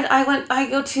 Well, I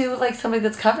go to like somebody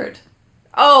that's covered,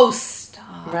 Oh,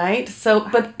 stop. right? So,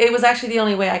 but it was actually the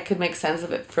only way I could make sense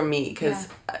of it for me because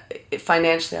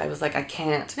financially I was like, I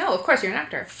can't No, of course, you're an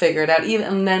actor. figure it out.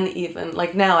 Even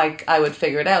like now I would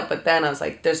figure it out, but then I was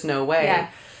like, there's no way. Yeah.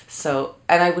 So,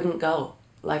 and I wouldn't go.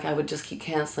 Like I would just keep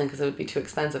canceling because it would be too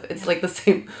expensive. It's like the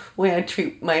same way I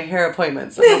treat my hair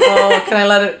appointments. I'm like, oh, can I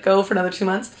let it go for another 2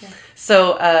 months? Yeah.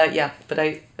 So but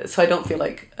I don't feel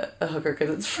like a hooker because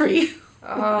it's free.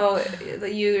 Oh,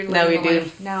 you're Now living we the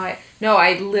do. life. Now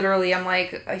I literally, I'm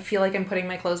like, I feel like I'm putting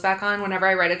my clothes back on whenever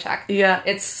I write a check. Yeah.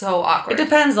 It's so awkward. It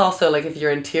depends also like if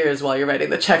you're in tears while you're writing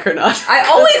the check or not. I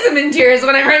always am in tears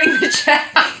when I'm writing the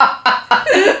check.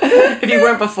 If you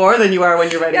weren't before, then you are when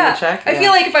you're writing the check. I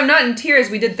feel like if I'm not in tears,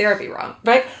 we did therapy wrong.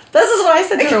 Right? This is what I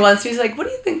said to her once. She's like, what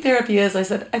do you think therapy is? I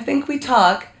said, I think we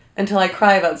talk until I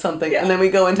cry about something, and then we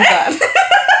go into that.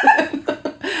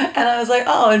 And I was like,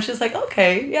 oh, and she's like,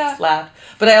 okay. Yeah. Just laughed.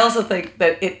 But I also think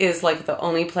that it is like the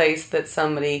only place that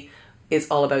somebody is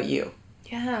all about you.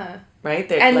 Yeah. Right?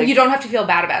 They're, And like, you don't have to feel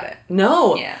bad about it.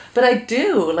 No. Yeah. But I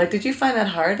do. Like, did you find that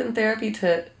hard in therapy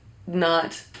to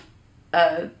not,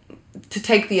 to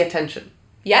take the attention?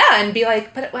 Yeah, and be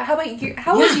like, but how about you?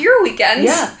 How was your weekend?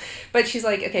 Yeah. But she's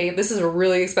like, okay, this is a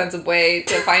really expensive way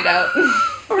to find out.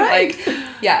 Right. Like,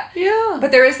 yeah. Yeah.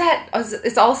 But there is that,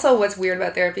 it's also what's weird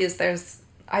about therapy is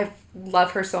I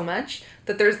love her so much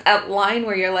that there's that line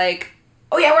where you're like,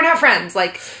 oh yeah, we're not friends.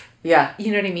 Like, Yeah.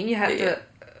 you know what I mean? You have to,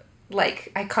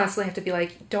 like, I constantly have to be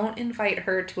like, don't invite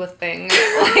her to a thing.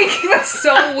 Like, that's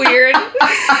so weird.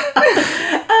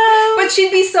 But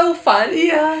she'd be so fun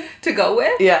Yeah. to go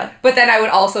with. Yeah. But then I would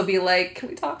also be like, can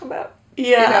we talk about,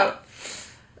 Yeah. you know?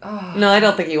 Oh, No, I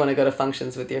don't think you want to go to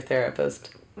functions with your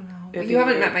therapist. no. If You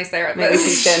haven't were- met my therapist. Maybe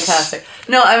she's fantastic.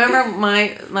 No, I remember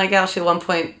my gal, she at one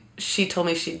point, she told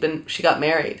me she got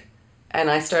married. And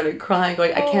I started crying,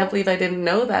 going, I can't believe I didn't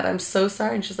know that. I'm so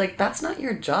sorry. And she's like, that's not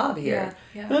your job here.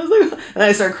 Yeah, yeah. And I was like, and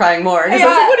I started crying more. Because I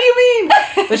was like, what do you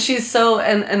mean? But she's so,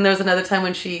 and there was another time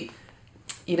when she,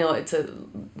 you know, it's a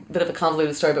bit of a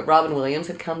convoluted story, but Robin Williams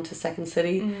had come to Second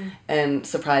City and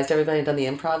surprised everybody and done the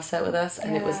improv set with us.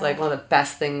 And it was Yeah. like one of the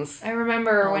best things. I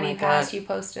remember Oh when my he passed, God. you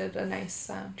posted a nice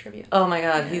tribute. Oh my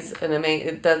God, he's an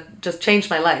amazing, that just changed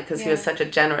my life because he was Yeah. such a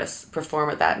generous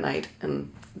performer that night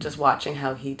and just watching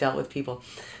how he dealt with people.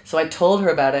 So I told her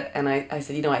about it and I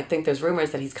said, you know, I think there's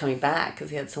rumors that he's coming back because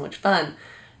he had so much fun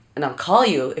and I'll call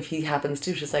you if he happens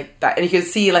to. She's like, that, and you could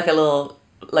see like a little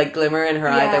like glimmer in her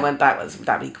eye. Yeah. They went,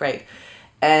 that'd be great.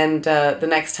 And the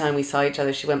next time we saw each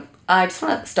other, she went, I just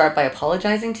want to start by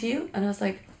apologizing to you. And I was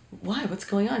like, why? What's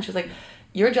going on? She was like,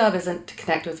 your job isn't to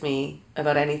connect with me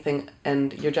about anything,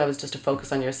 and your job is just to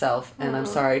focus on yourself. And I'm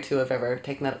sorry to have ever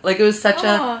taken that. Like, it was such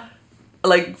a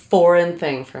like foreign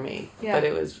thing for me, Yeah. but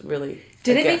it was really.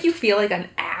 Did a it make gift. you feel like an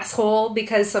asshole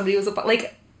because somebody was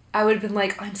like, I would have been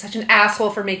like, I'm such an asshole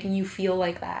for making you feel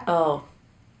like that. Oh,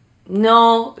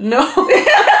 no.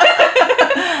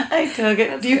 I took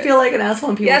it. Do you feel like an asshole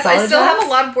when people Yes, apologize? I still have a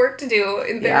lot of work to do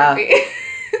in Yeah. therapy.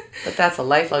 But that's a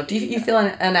lifelong. Do you feel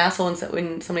an asshole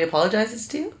when somebody apologizes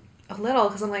to you? A little,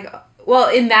 because I'm like, well,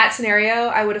 in that scenario,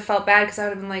 I would have felt bad because I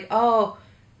would have been like, oh,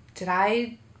 did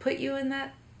I put you in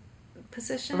that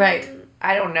position? Right.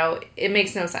 I don't know. It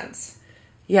makes no sense.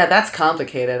 Yeah, that's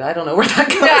complicated. I don't know where that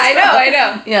goes. Yeah, I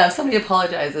know. Yeah, if somebody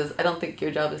apologizes, I don't think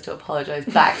your job is to apologize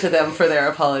back to them for their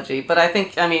apology. But I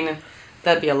think, I mean,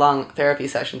 that'd be a long therapy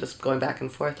session just going back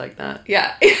and forth like that.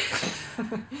 Yeah.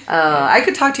 I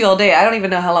could talk to you all day. I don't even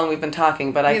know how long we've been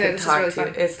talking, but I Neither. could This is talk really to you.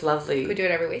 fun. It's lovely. We do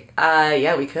it every week.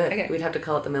 Yeah, we could. Okay. We'd have to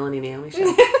call it the Melanie Naomi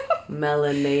Show.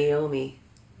 Melanaomi.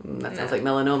 That sounds like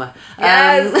melanoma.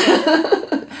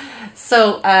 Yes.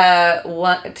 So,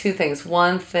 two things.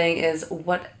 One thing is,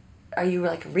 what are you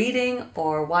like reading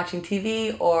or watching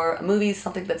TV or movies,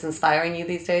 something that's inspiring you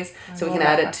these days? So we can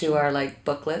add it to our like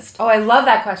book list. Oh, I love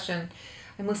that question.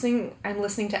 I'm listening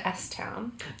to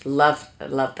S-Town. Love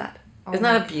that. Isn't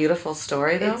that a beautiful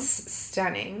story though? It's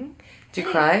stunning. Do you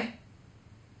cry?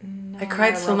 No, I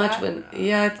cried so much when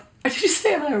did you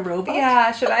say am I a robot?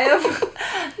 Yeah, should I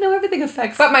have? No, everything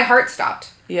affects. But my heart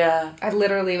stopped. Yeah. I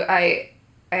literally I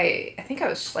think I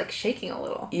was like shaking a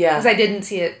little. Yeah. Because I didn't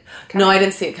see it coming. No, I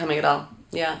didn't see it coming at all.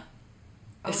 Yeah.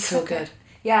 It's It's so good.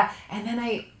 Yeah, and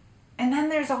then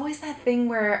there's always that thing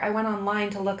where I went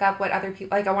online to look up what other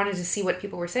people, like I wanted to see what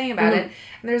people were saying about it.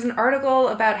 And there's an article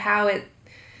about how I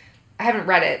haven't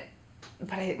read it,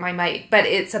 but I might, but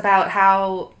it's about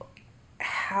how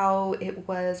it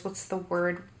was, what's the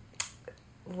word,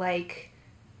 like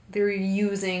they're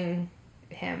using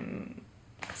him,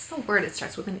 what's the word, it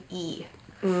starts with an E.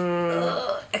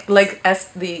 Like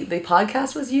the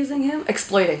podcast was using him?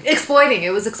 Exploiting.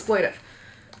 It was exploitive.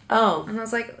 Oh. And I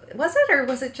was like, was it, or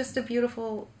was it just a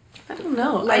beautiful, I don't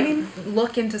know. like, I mean,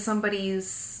 look into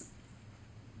somebody's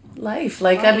life.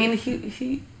 Like, I mean,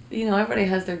 he everybody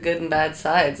has their good and bad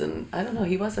sides, and I don't know,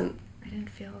 he wasn't. I didn't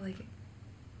feel like it.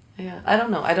 Yeah, I don't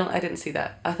know. I didn't see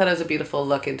that. I thought it was a beautiful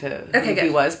look into who he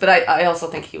good. was, but I also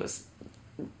think he was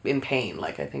in pain.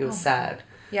 Like, I think it was sad.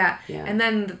 Yeah. Yeah. And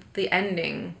then the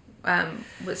ending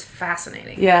was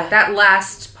fascinating. Yeah. That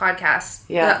last podcast,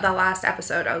 Yeah. the last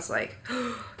episode, I was like,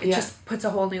 it Yeah. just puts a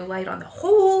whole new light on the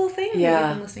whole thing that Yeah.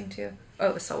 you've been listening to. Oh,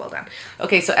 it was so well done.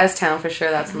 Okay, so S-Town for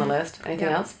sure, that's on the list. Anything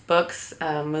Yeah. else? Books,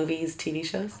 movies, TV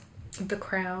shows? The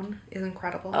Crown is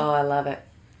incredible. Oh, I love it.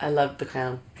 I love The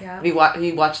Crown. Yeah. Have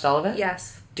you watched all of it?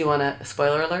 Yes. Do you want a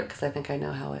spoiler alert? Because I think I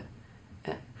know how it...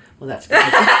 well, that's...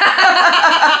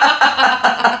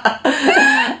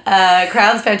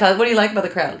 Crown's fantastic. What do you like about The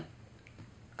Crown?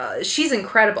 She's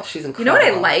incredible. She's You know what I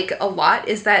incredible. like a lot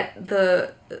is that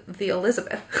the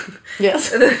Elizabeth, Yes.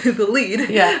 the lead.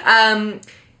 Yeah.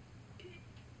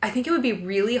 I think it would be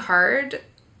really hard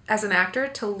as an actor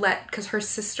to because her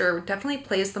sister definitely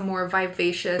plays the more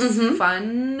vivacious, Mm-hmm.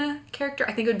 fun character.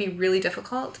 I think it would be really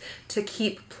difficult to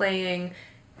keep playing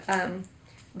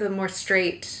the more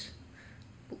straight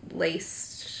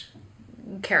laced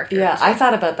character. Yeah, I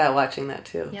thought about that watching that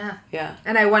too. Yeah. Yeah.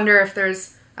 And I wonder if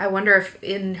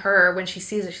in her, when she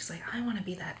sees it, she's like, I want to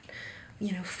be that,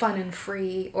 fun and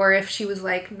free. Or if she was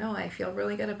like, no, I feel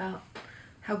really good about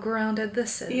how grounded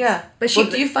this is. Yeah. But she,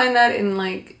 do you find that in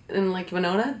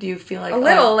Winona? Do you feel like... a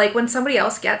little, like when somebody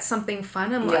else gets something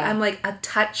fun, I'm Yeah. like a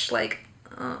touch like,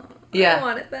 oh, Yeah. I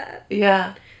wanted that.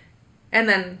 Yeah. And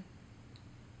then...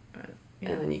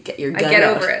 And then you get your I gun get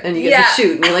out, over it. and you get Yeah. to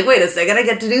shoot, and you're like, wait a second, I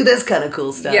get to do this kind of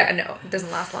cool stuff. Yeah, no, it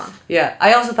doesn't last long. Yeah.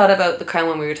 I also thought about The Crown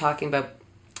when we were talking about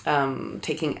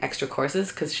taking extra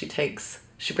courses, because she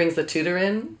brings the tutor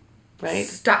in, right?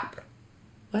 Stop.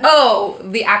 What? Oh,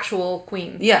 the actual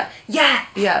queen. Yeah. Yeah.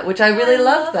 Yeah, which I really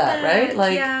loved love that, right?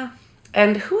 Like, yeah.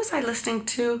 and who was I listening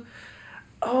to?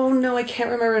 Oh no, I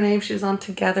can't remember her name. She was on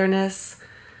Togetherness.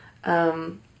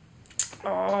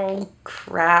 Oh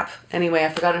crap. Anyway, I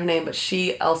forgot her name, but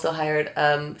she also hired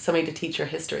somebody to teach her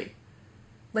history.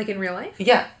 Like in real life?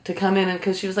 Yeah, to come in, and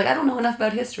because she was like, I don't know enough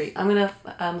about history. I'm gonna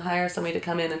hire somebody to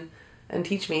come in and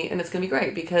teach me, and it's gonna be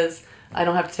great because I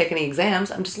don't have to take any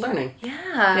exams. I'm just learning.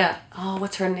 Yeah. Yeah. Oh,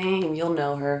 what's her name? You'll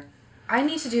know her. I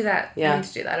need to do that. Yeah. I need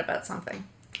to do that about something.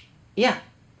 Yeah.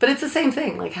 But it's the same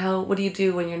thing. Like, what do you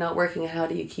do when you're not working, and how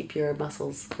do you keep your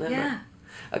muscles limber? Yeah.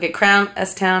 Okay, Crown,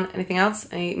 S-Town, anything else?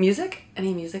 Any music?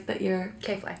 Any music that you're...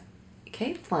 K-Fly.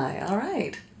 K-Fly, all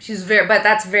right. But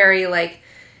that's very like,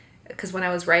 because when I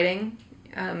was writing,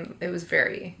 it was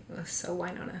so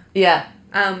Winona. Yeah.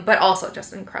 But also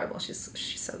just incredible.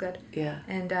 She's so good. Yeah.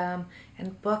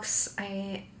 And books,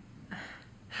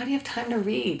 How do you have time to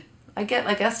read? I get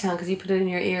like S-Town because you put it in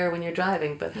your ear when you're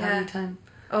driving, but how do you time?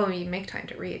 Oh, you make time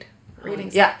to read.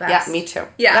 Reading's Yeah, the best. yeah, me too.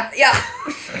 Yeah, yeah.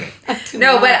 Do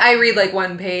No, not. but I read like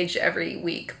one page every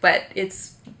week, but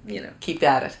it's, Keep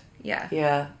at it. yeah.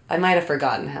 Yeah. I might have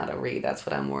forgotten how to read. That's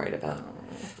what I'm worried about.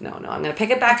 No, I'm going to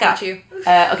pick it back up. Teach you.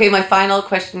 Okay, my final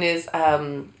question is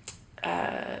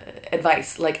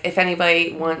advice. Like, if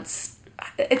anybody wants...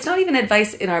 It's not even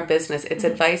advice in our business. It's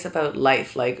advice about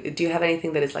life. Like, do you have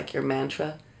anything that is like your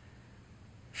mantra?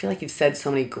 I feel like you've said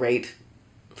so many great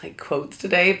like quotes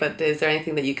today, but is there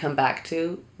anything that you come back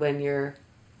to when you're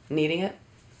needing it?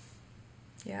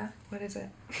 Yeah, what is it?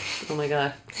 Oh my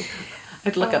god. I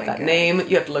have to look Oh up my that God. name.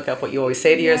 You have to look up what you always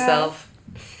say to Yeah. yourself.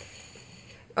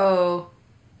 Oh,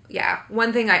 yeah.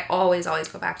 One thing I always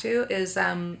go back to is,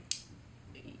 the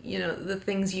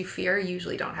things you fear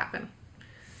usually don't happen.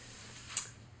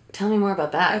 Tell me more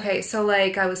about that. Okay, so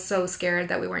like I was so scared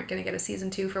that we weren't going to get a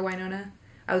season 2 for Winona.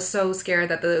 I was so scared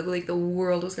that the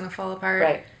world was going to fall apart.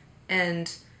 Right.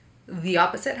 And the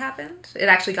opposite happened. It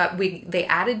actually they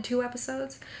added 2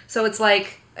 episodes. So it's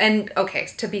like, and okay,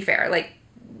 to be fair, like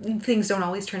things don't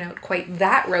always turn out quite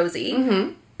that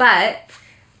rosy, but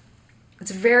it's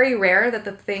very rare that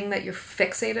the thing that you're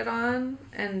fixated on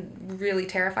and really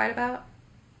terrified about,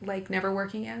 like never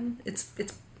working again, it's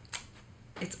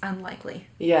unlikely.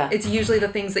 Yeah. It's usually the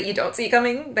things that you don't see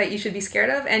coming that you should be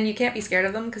scared of, and you can't be scared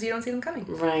of them because you don't see them coming.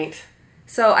 Right.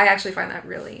 So I actually find that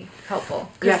really helpful.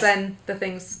 Yes. Because then the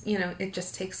things, it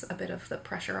just takes a bit of the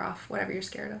pressure off, whatever you're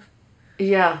scared of.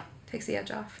 Yeah. Takes the edge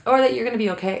off. Or that you're going to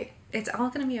be okay. It's all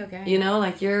going to be okay.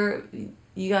 Like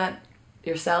you got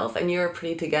yourself and you're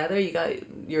pretty together.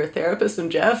 You're a therapist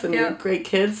and Jeff and you're great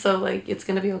kids. So like, it's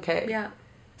going to be okay. Yeah.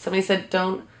 Somebody said,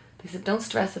 don't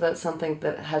stress about something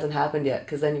that hasn't happened yet,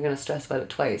 because then you're going to stress about it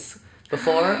twice,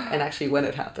 before and actually when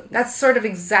it happens. That's sort of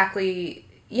exactly,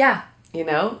 yeah.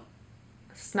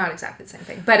 It's not exactly the same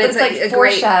thing. But it's like a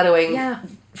foreshadowing great,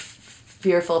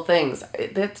 fearful things.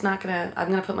 That's not going to, I'm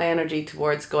going to put my energy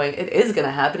towards going, it is going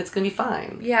to happen, it's going to be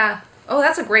fine. Yeah. Oh,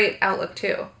 that's a great outlook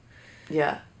too.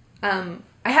 Yeah. I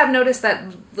have noticed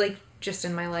that, like, just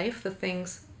in my life, the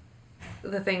things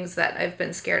that I've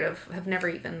been scared of have never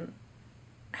even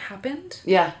happened.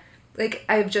 Yeah. Like,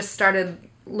 I've just started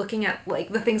looking at, like,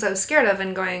 the things I was scared of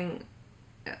and going,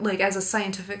 like, as a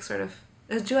scientific sort of,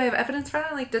 do I have evidence for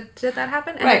that? Like, did that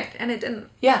happen? And right. And it didn't.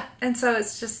 Yeah. And so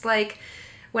it's just like,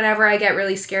 whenever I get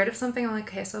really scared of something, I'm like,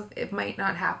 okay, so it might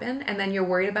not happen. And then you're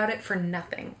worried about it for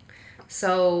nothing.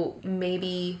 So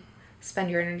maybe spend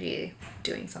your energy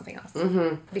doing something else.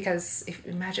 Mm-hmm. Because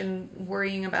imagine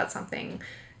worrying about something.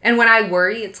 And when I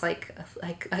worry, it's like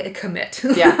I commit.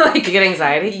 Yeah. Like, you get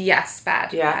anxiety? Yes,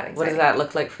 bad. Yeah. Bad anxiety. What does that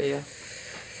look like for you?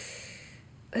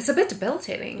 It's a bit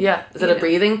debilitating. Yeah. Is it a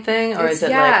breathing thing, or is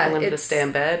it like I'm going to stay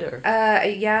in bed, or?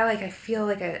 Yeah. Like I feel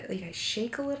like I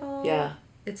shake a little. Yeah.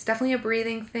 It's definitely a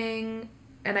breathing thing,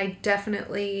 and I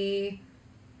definitely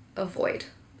avoid.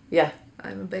 Yeah.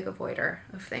 I'm a big avoider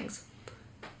of things.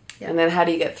 Yeah. And then how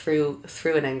do you get through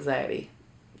an anxiety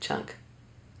chunk?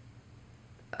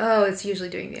 Oh, it's usually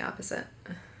doing the opposite.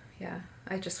 Yeah.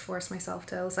 I just force myself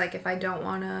to. It's like if I don't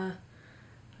want to,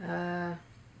 I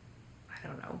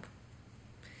don't know.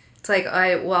 It's like,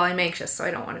 I'm anxious, so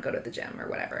I don't want to go to the gym or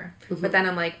whatever. Mm-hmm. But then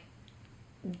I'm like,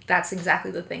 that's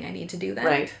exactly the thing I need to do then.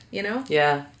 Right.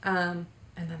 Yeah. And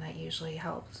then that usually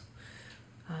helps.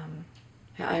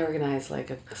 Yeah, I organize like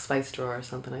a spice drawer or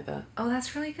something like that. Oh,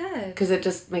 that's really good. Because it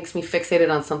just makes me fixated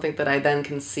on something that I then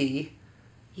can see.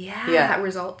 Yeah.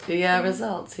 Result. Yeah,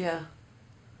 results, yeah.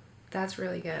 That's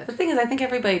really good. The thing is, I think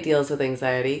everybody deals with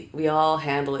anxiety. We all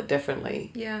handle it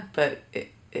differently. Yeah. But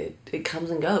it comes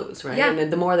and goes, right? Yeah. And then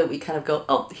the more that we kind of go,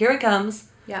 oh, here it comes.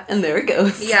 Yeah. And there it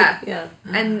goes. Yeah. Yeah.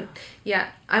 And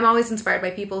yeah, I'm always inspired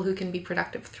by people who can be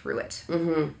productive through it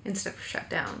instead of shut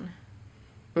down.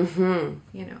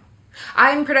 Mm-hmm.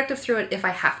 I'm productive through it if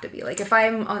I have to be. Like if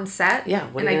I'm on set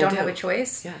and I don't have a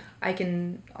choice,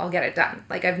 I'll get it done.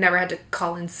 Like I've never had to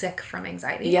call in sick from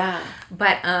anxiety. Yeah.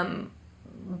 But some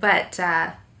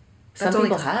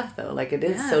people have though. Like it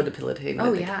is so debilitating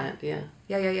that they can't. Yeah.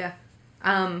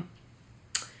 Yeah.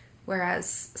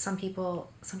 Whereas some people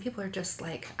are just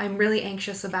like, I'm really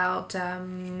anxious about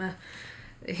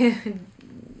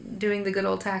doing the good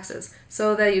old taxes.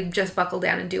 So they just buckle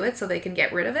down and do it so they can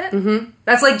get rid of it. Mm-hmm.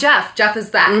 That's like Jeff. Jeff is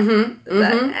that.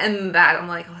 And that I'm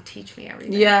like, oh, teach me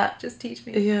everything. Yeah. Just teach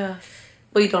me. Yeah.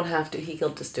 Well, you don't have to.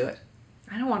 He'll just do it.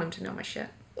 I don't want him to know my shit.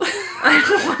 I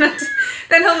don't want him to.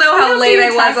 Then he'll know how late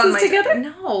I was on my... together?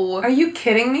 No. Are you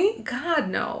kidding me? God,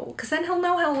 no. Because then he'll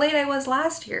know how late I was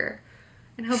last year.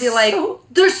 And he'll be like,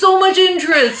 there's so much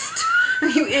interest.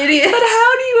 You idiot. But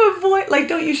how do you avoid... Like,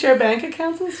 don't you share bank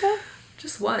accounts and stuff?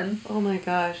 Just one. Oh my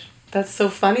gosh. That's so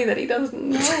funny that he doesn't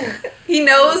know. He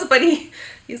knows, but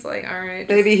he's like, all right.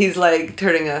 Maybe he's like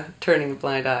turning a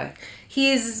blind eye.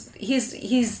 He's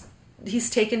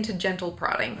taken to gentle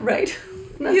prodding. Right.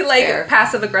 He like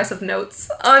passive aggressive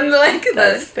notes on like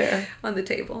on the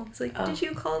table. It's like, did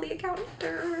you call the accountant?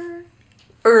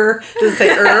 Does it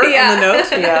say on the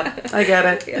note? Yeah, I get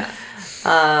it. Yeah.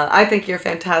 I think you're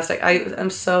fantastic. I'm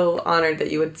so honored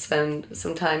that you would spend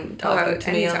some time talking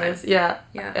to me on this. Yeah.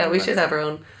 We should have our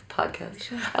own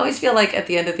podcast. I always feel like at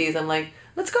the end of these, I'm like,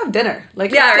 let's go have dinner.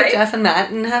 Like, let's get Jeff and Matt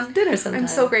and have dinner sometime. I'm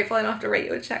so grateful I don't have to write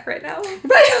you a check right now.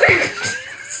 Right.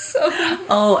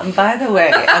 And by the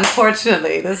way,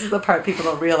 unfortunately, this is the part people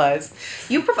don't realize.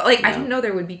 I didn't know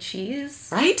there would be cheese.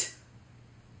 Right?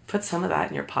 Put some of that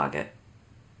in your pocket.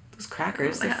 Those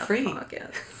crackers, they're free.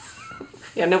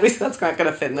 Yeah, that's not going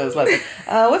to fit in those leather.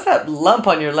 What's that lump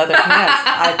on your leather pants?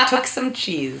 I took some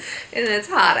cheese. And it's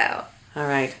hot out. All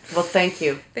right. Well, thank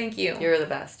you. Thank you. You're the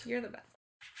best. You're the best.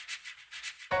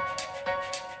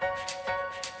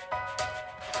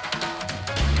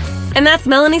 And that's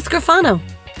Melanie Scrofano.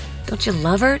 Don't you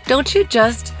love her? Don't you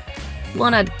just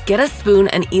want to get a spoon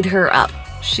and eat her up?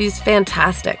 She's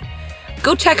fantastic.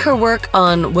 Go check her work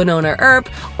on Winona Earp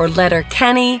or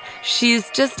Letterkenny. She's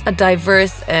just a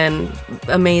diverse and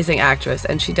amazing actress,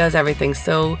 and she does everything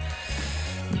so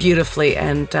beautifully.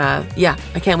 And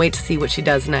I can't wait to see what she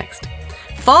does next.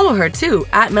 Follow her too,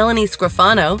 at Melanie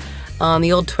Scrofano on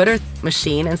the old Twitter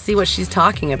machine, and see what she's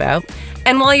talking about.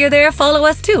 And while you're there, follow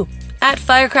us too, at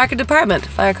Firecracker Department,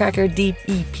 Firecracker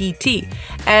DEPT,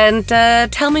 and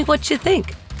tell me what you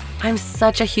think. I'm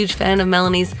such a huge fan of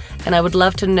Melanie's, and I would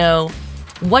love to know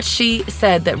what she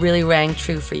said that really rang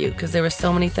true for you, because there were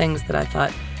so many things that I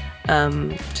thought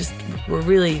just were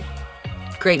really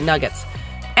great nuggets.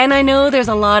 And I know there's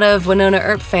a lot of Winona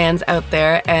Earp fans out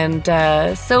there, and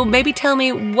so maybe tell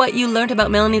me what you learned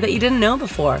about Melanie that you didn't know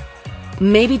before.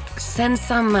 Maybe send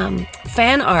some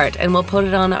fan art, and we'll put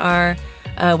it on our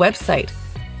website.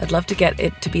 I'd love to get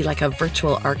it to be like a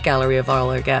virtual art gallery of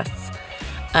all our guests.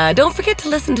 Don't forget to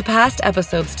listen to past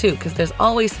episodes too, because there's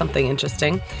always something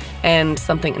interesting and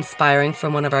something inspiring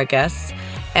from one of our guests.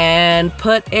 And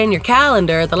put in your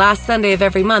calendar, the last Sunday of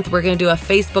every month, we're going to do a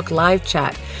Facebook live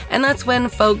chat. And that's when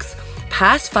folks,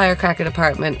 past Firecracker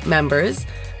Department members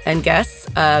and guests,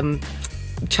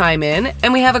 chime in,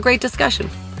 and we have a great discussion.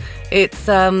 It's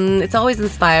always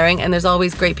inspiring, and there's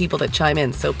always great people that chime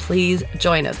in. So please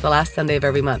join us the last Sunday of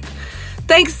every month.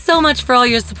 Thanks so much for all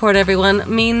your support, everyone. It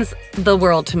means the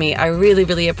world to me. I really,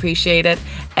 really appreciate it.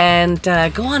 And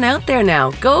go on out there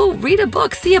now. Go read a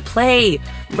book, see a play,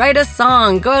 write a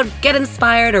song, go out, get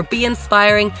inspired or be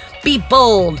inspiring, be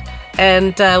bold.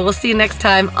 And we'll see you next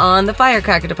time on the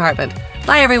Firecracker Department.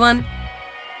 Bye, everyone.